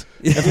playgrounds.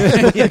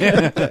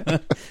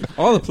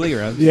 All the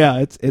playgrounds.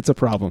 Yeah, it's a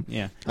problem.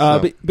 Yeah.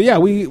 But yeah,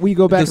 we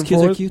go back Those and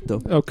kids forth. are cute,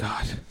 though. Oh,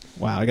 God.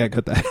 Wow, I got to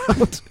cut that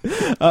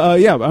out.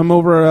 Yeah, I'm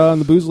over on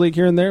the Booze League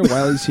here and there.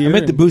 Wiley's here. I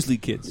met the Booze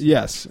League kids.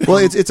 Yes. Well,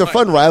 it's a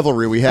fun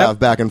rivalry we have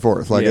back and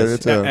forth. Like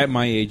yes. At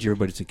my age,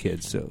 everybody's a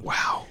kid. So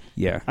wow.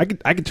 Yeah. I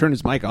could turn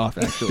his mic off,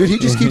 actually. Dude, he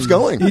just keeps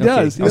going. He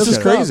does. This is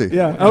crazy.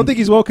 Yeah. I don't think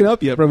he's woken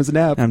up yet from his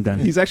nap. I'm done.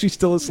 He's actually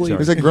still asleep.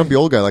 He's like a grumpy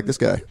old guy like this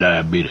guy.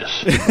 Diabetes.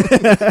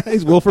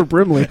 He's Wilford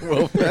Brimley.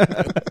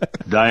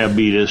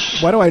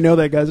 Diabetes. Why do I know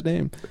that guy's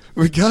name?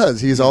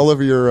 Because he's all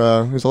over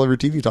your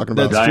TV talking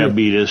about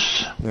diabetes.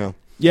 Yeah.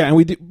 Yeah, and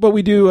we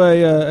do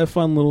a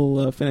fun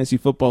little fantasy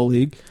football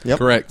league. Yep.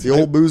 Correct. The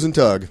old Booze and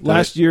Tug.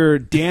 Last year,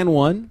 Dan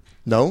won.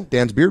 No,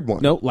 Dan's beard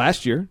won. No,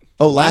 last year.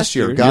 Oh, last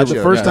year. Gotcha.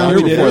 The first time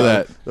we did before it.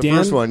 that. The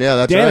first one, yeah,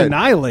 that's Dan right.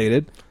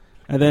 annihilated.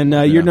 And then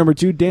year number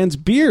 2, Dan's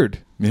beard.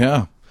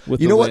 Yeah.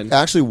 With you the know win. what?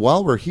 Actually,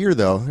 while we're here,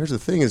 though, here's the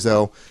thing is,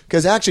 though,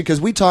 because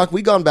we've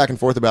gone back and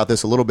forth about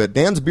this a little bit.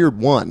 Dan's beard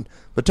won,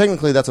 but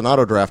technically that's an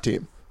auto draft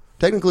team.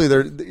 Technically,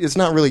 it's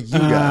not really you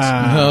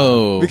guys.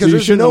 No. Because So you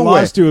there's shouldn't no have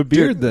way. lost to a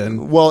beard Dude,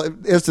 then. Well,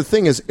 it's the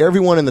thing is,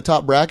 everyone in the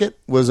top bracket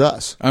was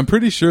us. I'm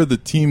pretty sure the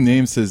team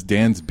name says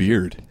Dan's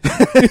Beard.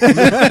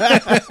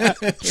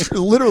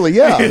 Literally,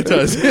 yeah. It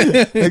does.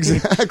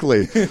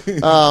 Exactly.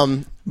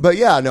 But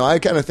yeah, no, I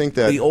kind of think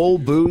that The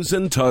old Booze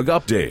and Tug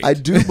update. I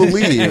do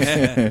believe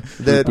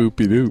that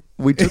Boopy doop.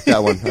 we took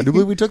that one. I do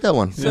believe we took that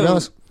one. So, Who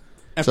knows?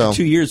 After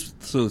 2 years,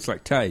 so it's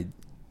like tied.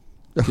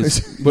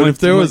 But if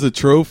there was a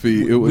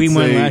trophy, it would we say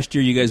won last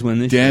year, you guys won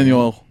this year.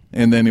 Daniel,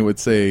 and then it would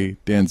say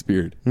Dan's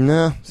Beard.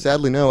 No,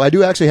 sadly, no. I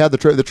do actually have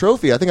the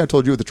trophy. I think I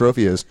told you what the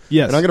trophy is.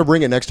 Yes. And I'm going to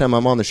bring it next time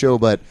I'm on the show.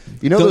 But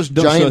you know those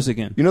don't show giant, us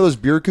again. you know those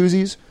beer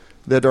koozies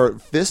that are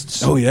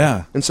fists? Oh,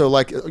 yeah. And so,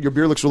 like, your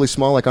beer looks really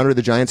small, like under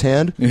the giant's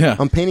hand. Yeah.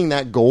 I'm painting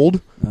that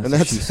gold, and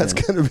what she that's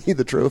said. going to be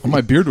the trophy.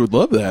 My beard would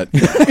love that.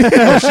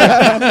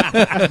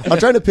 I'm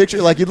trying to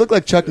picture, like, you look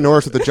like Chuck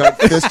Norris with a giant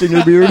fist in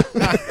your beard.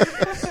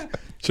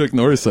 Chuck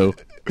Norris, so.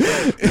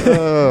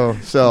 Oh,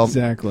 so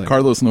Exactly.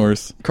 Carlos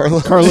Norris.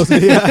 Carlos.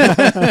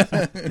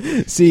 Yeah.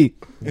 See.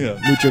 Yeah.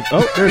 Mucho.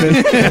 Oh, there it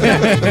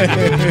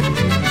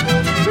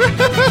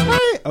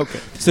is. Okay.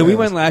 So we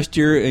went last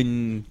year,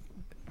 and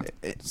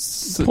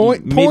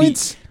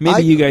Points.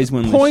 Maybe you guys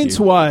won Points this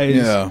year. wise,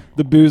 Yeah.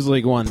 the Booze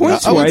League won.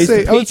 Points I would wise,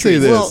 say the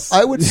this.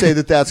 Well, I would say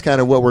that's kind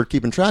of what we're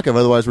keeping track of.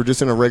 Otherwise, we're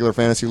just in a regular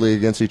fantasy league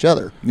against each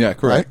other. Yeah,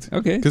 correct. Right?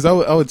 Okay. Because I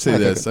would say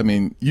this. I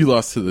mean, you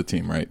lost to the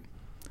team, right?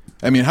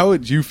 I mean, how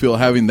would you feel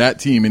having that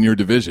team in your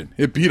division?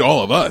 It beat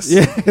all of us.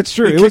 Yeah, it's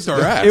true. It It was kicked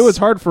our ass. It was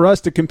hard for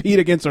us to compete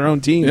against our own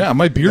team. Yeah,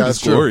 my beard That's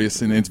is true.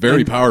 glorious, and it's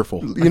very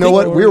powerful. You know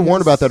what? We were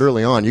warned about that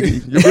early on. Your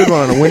beard went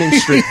on a winning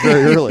streak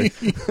very early.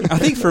 I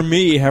think for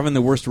me, having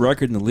the worst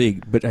record in the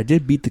league, but I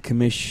did beat the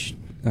commish,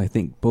 I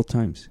think, both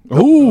times.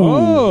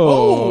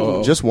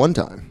 Oh. Just one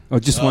time. Oh,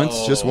 just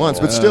once? Just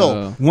once. But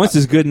still, Once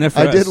is good enough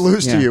for I us. did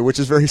lose Yeah. to you, which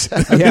is very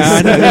sad. Yeah,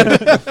 I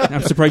know.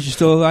 I'm surprised you're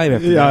still alive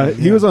after Yeah, that.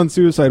 he was on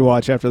suicide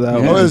watch after that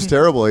Oh, one. it was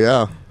terrible,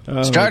 yeah.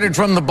 Started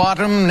from the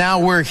bottom, now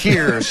we're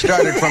here.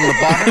 Started from the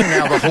bottom,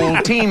 now the whole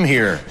team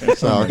here.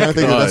 So I kind of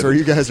think that's where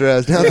you guys are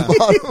at, down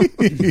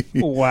the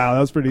bottom. Wow, that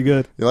was pretty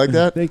good. You like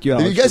that? Thank you,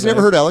 Alex. Have you guys Trebek.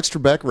 never heard Alex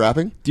Trebek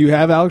rapping? Do you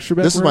have Alex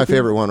Trebek? This is my rapping?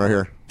 favorite one right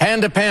here.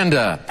 Panda,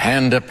 panda,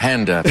 panda,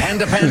 panda,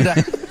 panda,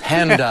 panda,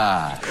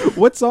 panda.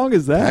 What song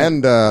is that?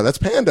 And that's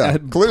Panda.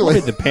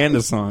 Clearly, the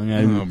Panda song.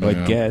 I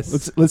would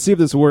guess. Let's see if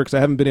this works. I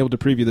haven't been able to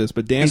preview this,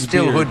 but Dan's He's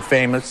still beard. hood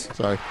famous.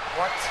 Sorry.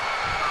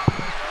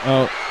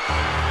 Oh.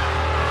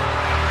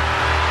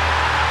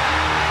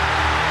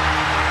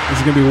 This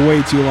is going to be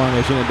way too long.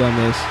 I shouldn't have done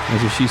this.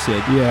 That's what she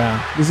said.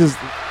 Yeah. This is...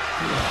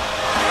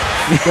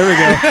 There we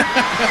go.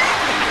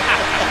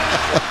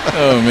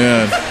 Oh,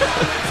 man.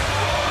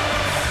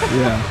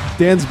 Yeah.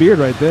 Dan's beard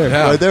right there.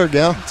 Right there,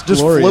 gal. It's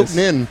just Glorious. floating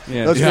in.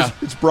 Yeah. That's just-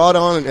 it's brought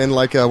on and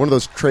like one of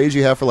those trays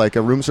you have for like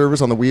a room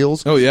service on the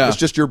wheels. Oh, yeah. It's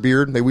just your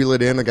beard. They wheel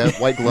it in. They got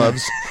white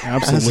gloves.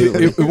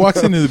 Absolutely. It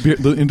walks into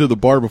the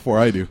bar before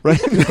I do. Right.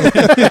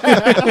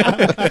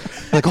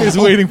 Like, he's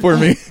waiting for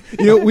me.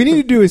 You know, we need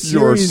to do a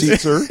Your series. seat,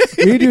 sir.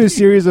 We need to do a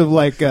series of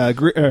like,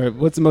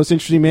 what's the most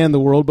interesting man in the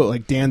world, but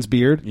like Dan's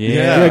beard.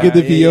 Yeah. Get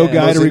the VO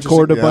guy Most to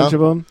record a interesting- bunch of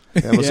them.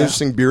 Yeah, most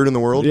interesting beard in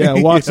the world. Yeah,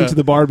 walks into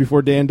the bar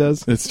before Dan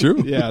does. It's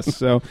true. Yeah.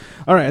 So,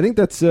 all right. I think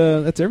that's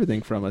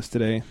everything from us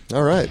today.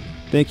 All right.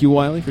 Thank you,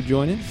 Wiley, for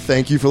joining.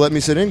 Thank you for letting me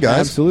sit in, guys.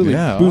 Absolutely.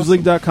 Yeah,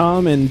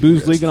 BoozLeague.com and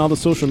Booze League and all the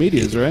social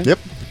medias, right? Yep.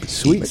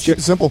 Sweet. Keep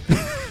it simple.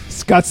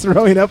 Scott's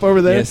throwing up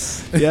over there.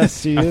 Yes.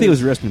 Yes, he I is. think it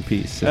was Rest in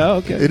Peace. So. Oh,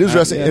 okay. It is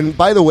resting. Yeah. And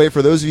by the way,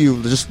 for those of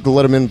you, just to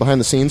let them in behind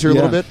the scenes here a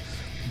Yeah. little bit,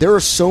 there are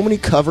so many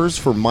covers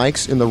for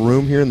mics in the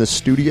room here in the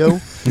studio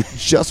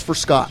just for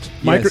Scott.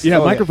 Yes.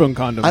 Microphone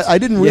condoms. I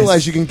didn't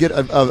realize you can get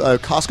a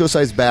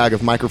Costco-sized bag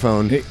of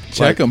microphone.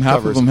 Check them.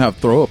 Half of them have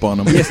throw up on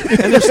them. Yes,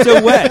 and they're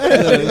still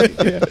wet.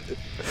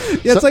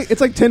 Yeah, it's like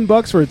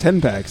 $10 for a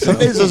 10-pack. So. Some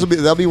days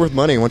that'll be worth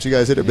money once you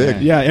guys hit it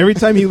big. Yeah, every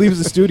time he leaves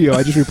the studio,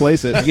 I just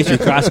replace it. You get your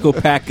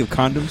Costco pack of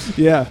condoms.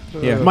 Yeah,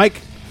 Yeah.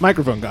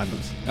 microphone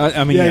condoms.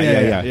 I mean,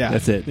 yeah.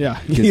 That's it. Yeah,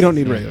 you don't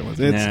need regular ones.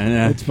 It's,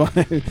 Nah. it's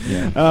fine.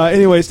 Yeah.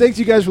 Anyways, thanks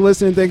you guys for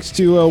listening. Thanks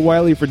to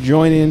Wiley for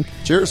joining.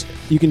 Cheers.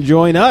 You can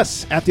join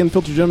us at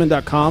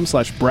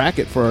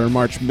theunfilteredgentleman.com/bracket for our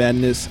March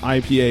Madness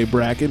IPA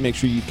bracket. Make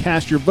sure you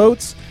cast your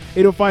votes.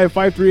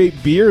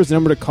 805-538-BEER is the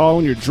number to call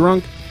when you're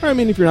drunk. Or, I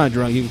mean, if you're not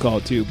drunk, you can call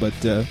it too, but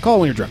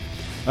call when you're drunk.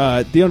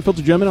 The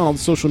Unfiltered Gentleman on all the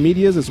social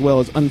medias, as well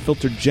as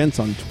Unfiltered Gents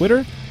on Twitter.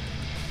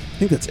 I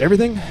think that's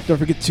everything. Don't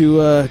forget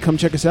to come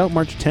check us out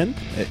March 10th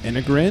at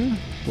Enegrin.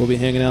 We'll be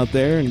hanging out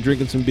there and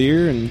drinking some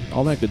beer and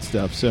all that good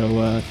stuff.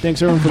 So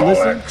thanks, everyone, for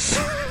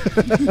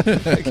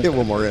listening. Get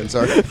one more in,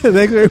 sorry.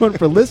 Thanks, everyone,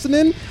 for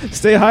listening.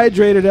 Stay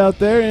hydrated out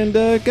there, and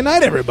good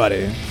night,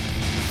 everybody.